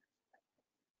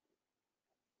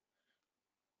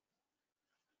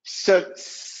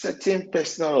certain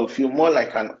personal of you, more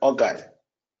like an organ,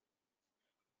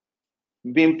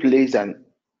 being placed on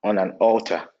an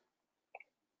altar.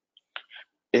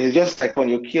 It's just like when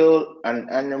you kill an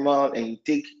animal and you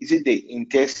take, is it the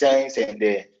intestines and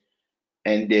the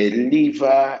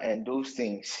liver and those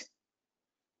things?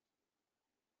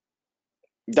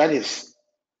 That is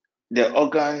the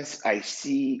organs I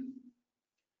see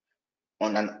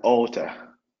on an altar.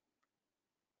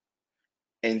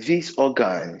 And these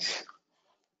organs,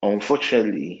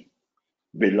 unfortunately,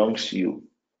 belongs to you.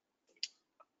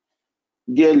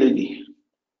 Dear lady,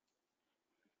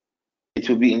 it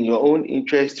will be in your own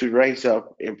interest to rise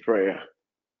up in prayer.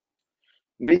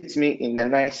 Meet me in the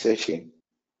night session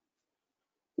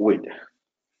with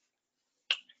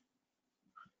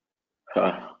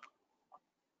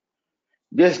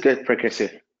just get pregnancy.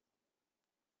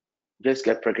 Just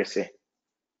get pregnancy.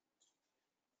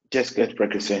 Just get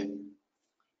pregnancy.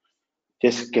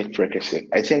 Just get pregnancy.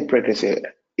 I think pregnancy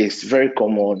is very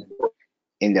common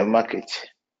in the market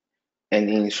and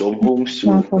in some homes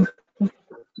too.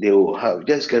 They will have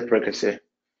just get pregnancy.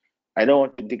 I don't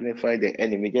want to dignify the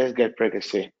enemy. Just get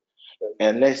pregnancy,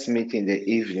 and let's meet in the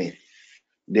evening.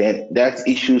 Then that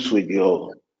issues with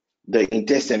the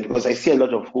intestine, because I see a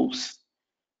lot of hooks.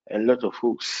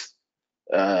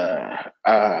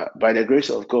 By the grace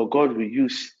of God, God will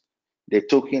use the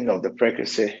token of the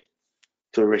pregnancy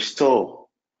to restore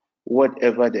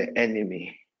whatever the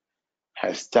enemy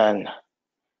has done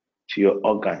to your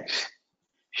organs.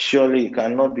 Surely you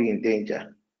cannot be in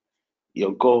danger.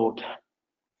 Your God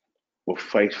will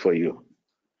fight for you.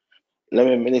 Let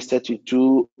me minister to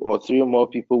 2 or 3 more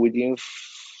people within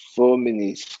 4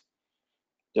 minutes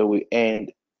that we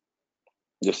end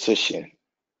the session.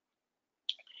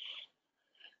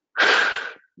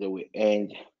 That we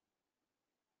end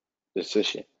the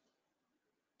session.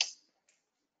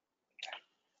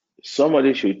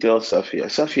 Somebody should tell Safia,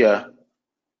 Safia,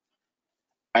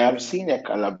 I am seeing a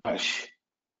calabash.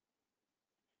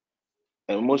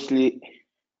 And mostly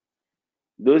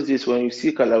those days when you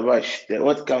see calabash, then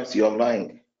what comes to your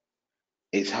mind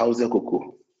is Hausa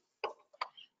cocoa.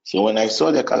 So when I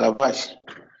saw the calabash,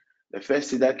 the first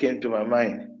thing that came to my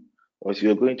mind was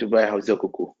you're going to buy Hausa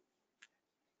cocoa.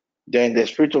 Then the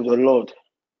Spirit of the Lord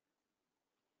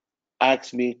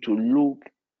asked me to look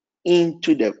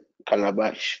into the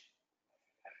calabash.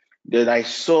 Then I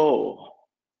saw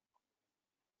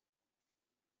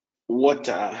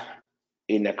water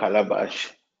in a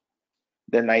calabash.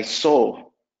 Then I saw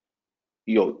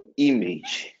your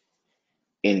image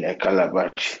in a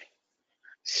calabash.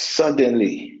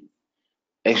 Suddenly,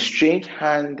 a strange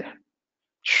hand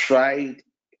tried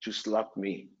to slap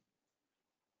me,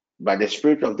 but the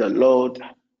Spirit of the Lord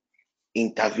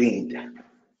intervened.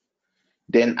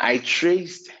 Then I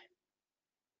traced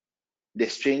the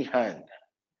strange hand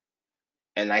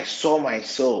and I saw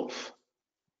myself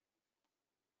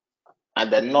at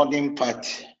the northern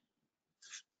part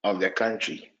of the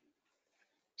country,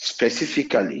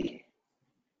 specifically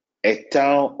a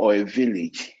town or a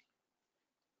village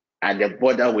at the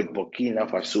border with Burkina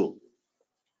Faso.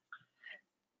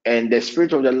 And the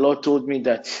Spirit of the Lord told me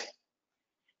that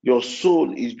your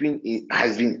soul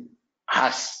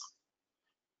has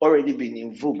already been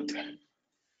invoked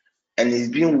and is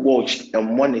being watched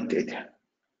and monitored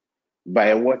by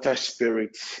a water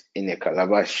spirit in a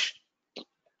calabash.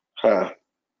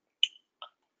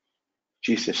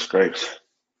 Jesus Christ.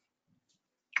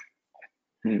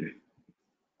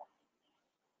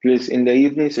 Please, in the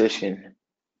evening session,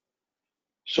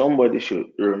 somebody should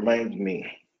remind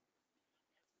me.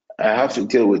 I have to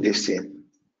deal with this thing.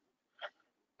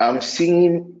 I'm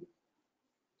seeing,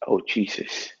 oh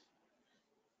Jesus,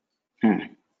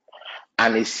 an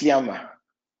Isiama.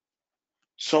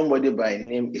 Somebody by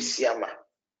name Isiama.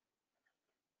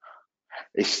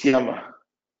 Isiama.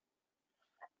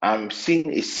 I'm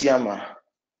seeing Isiama.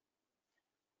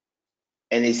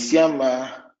 And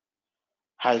Isiama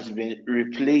has been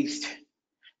replaced.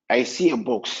 I see a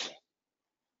box,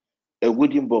 a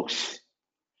wooden box,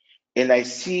 and I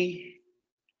see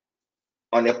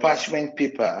on a parchment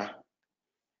paper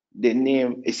the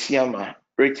name Isiama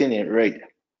written in red.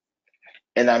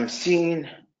 And I'm seeing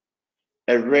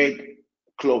a red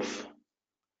cloth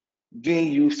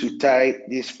being used to tie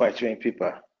this parchment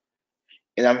paper.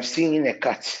 And I'm seeing a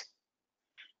cat.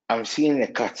 I'm seeing a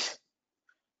cat.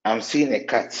 I'm seeing a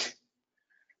cat.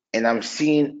 And I'm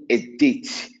seeing a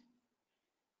date,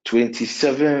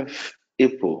 27th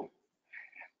April,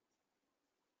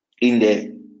 in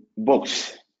the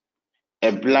box,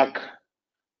 a black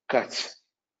cat.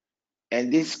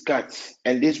 And this cat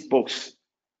and this box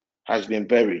has been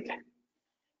buried.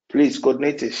 Please,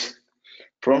 coordinators,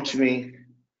 prompt me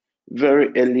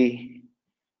very early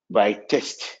by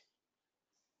text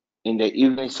in the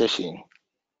evening session.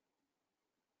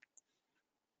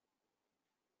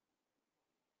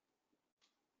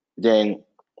 Then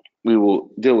we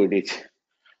will deal with it.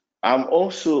 I'm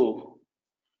also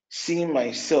seeing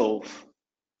myself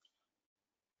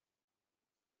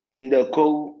in the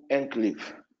Kou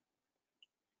Enclave.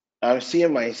 I'm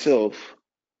seeing myself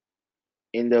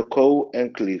in the Kou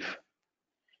Enclave.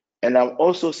 And I'm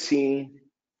also seeing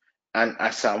an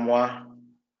Asamoah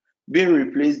being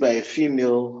replaced by a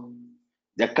female.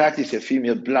 The cat is a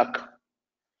female, black.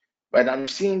 But I'm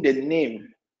seeing the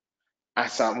name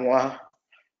Asamoah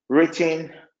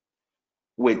written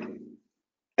with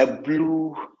a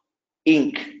blue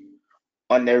ink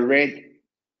on a red.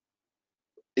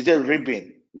 It's a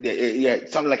ribbon. Yeah,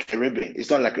 it sounds like a ribbon. It's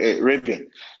not like a ribbon.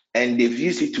 And they've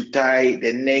used it to tie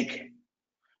the neck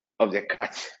of the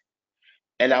cat.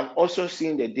 And I'm also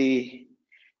seeing the day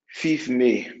 5th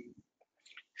May.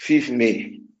 5th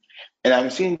May. And I'm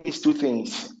seeing these two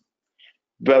things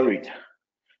buried.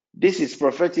 This is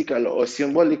prophetically or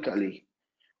symbolically.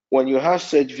 When you have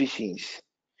such visions,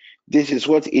 this is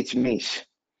what it means.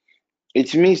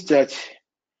 It means that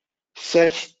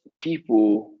such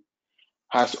people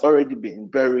has already been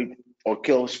buried or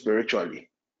killed spiritually.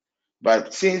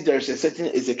 But since there's a certain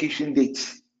execution date,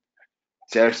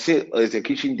 there's still an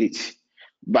execution date.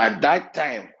 But that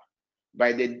time,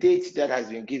 by the date that has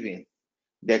been given,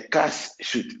 the cats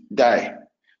should die.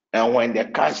 And when the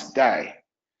cats die,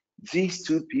 these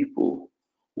two people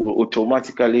will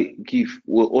automatically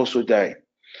will also die,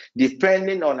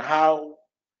 depending on how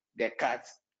the cat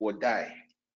will die.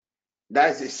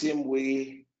 That's the same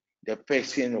way the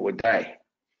person will die.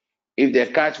 If the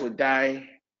cat will die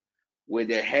with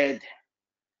the head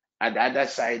at the other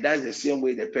side, that's the same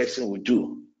way the person will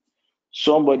do.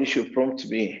 Somebody should prompt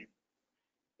me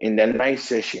in the night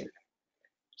session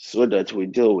so that we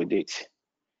deal with it.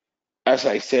 As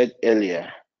I said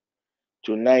earlier,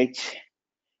 tonight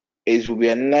will be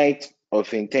a night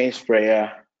of intense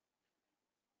prayer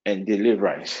and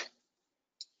deliverance.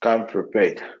 Come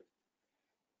prepared.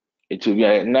 It will be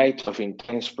a night of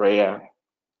intense prayer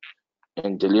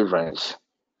and deliverance.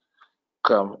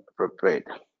 Come prepared.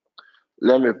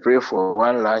 Let me pray for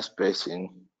one last person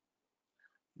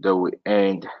that will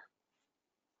end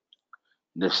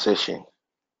the session.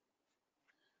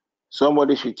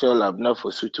 Somebody should tell Abna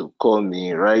Fosu to call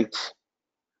me right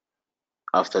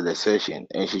after the session,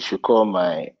 and she should call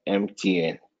my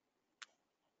MTN.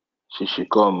 She should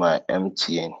call my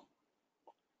MTN.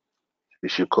 She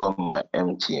should call my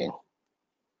MTN.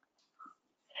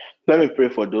 Let me pray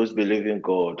for those believing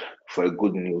God for a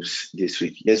good news this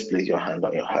week. Just place your hand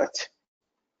on your heart.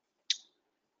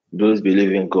 Those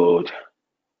believing God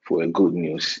for a good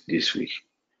news this week.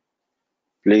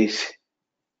 Place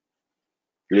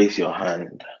your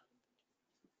hand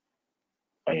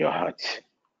on your heart.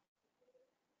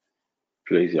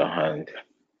 Place your hand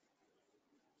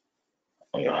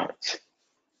on your heart.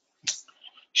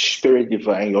 Spirit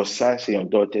divine, your sons and your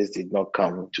daughters did not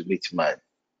come to meet man,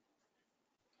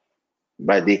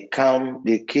 but they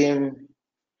came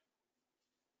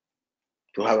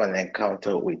to have an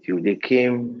encounter with you. They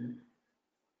came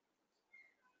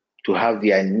to have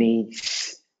their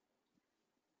needs,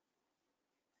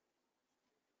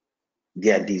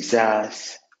 their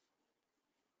desires,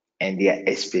 and their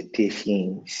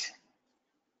expectations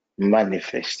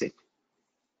manifested.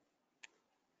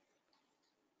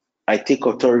 I take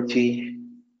authority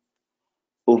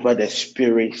over the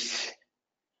spirits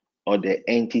or the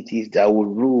entities that will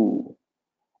rule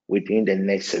within the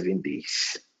next 7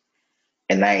 days.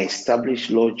 And I establish,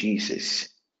 Lord Jesus,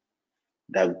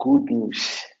 that good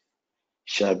news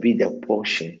shall be the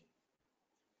portion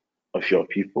of your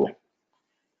people.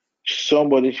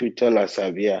 Somebody should tell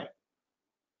Asabia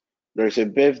there's a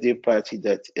birthday party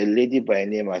that a lady by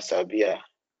name Asabia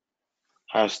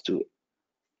has to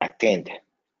attend.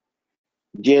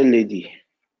 Dear lady,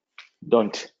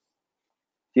 don't.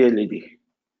 Dear lady,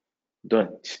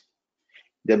 don't.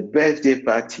 The birthday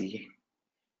party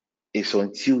is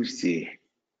on Tuesday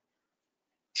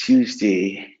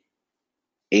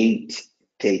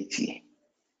 8:30.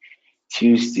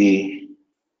 Tuesday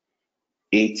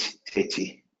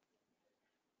 8:30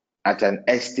 at an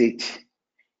estate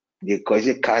they call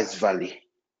it Cass Valley.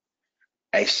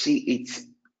 I see it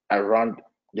around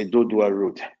the Dodua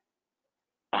Road.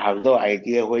 I have no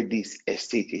idea where this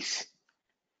estate is.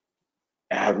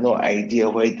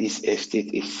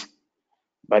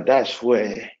 But that's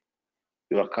where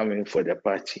you are coming for the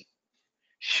party.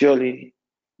 Surely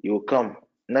you will come.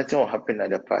 Nothing will happen at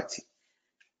the party.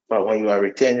 But when you are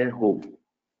returning home,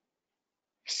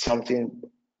 something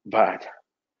bad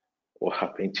will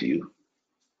happen to you.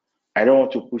 I don't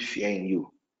want to put fear in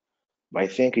you, but I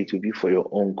think it will be for your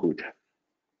own good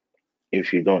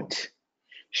if you don't.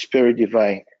 Spirit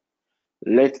divine,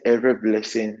 let every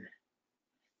blessing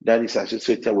that is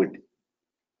associated with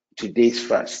today's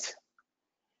fast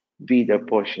be the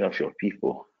portion of your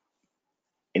people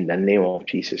in the name of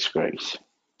Jesus Christ.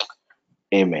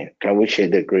 Amen. Can we share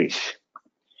the grace?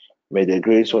 May the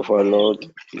grace of our Lord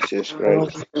Jesus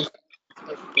Christ,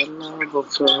 The love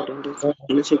of God and the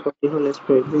fellowship of the Holy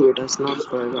Spirit be with us now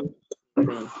forever.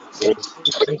 Amen.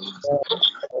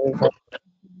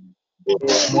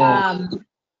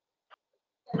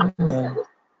 Amen.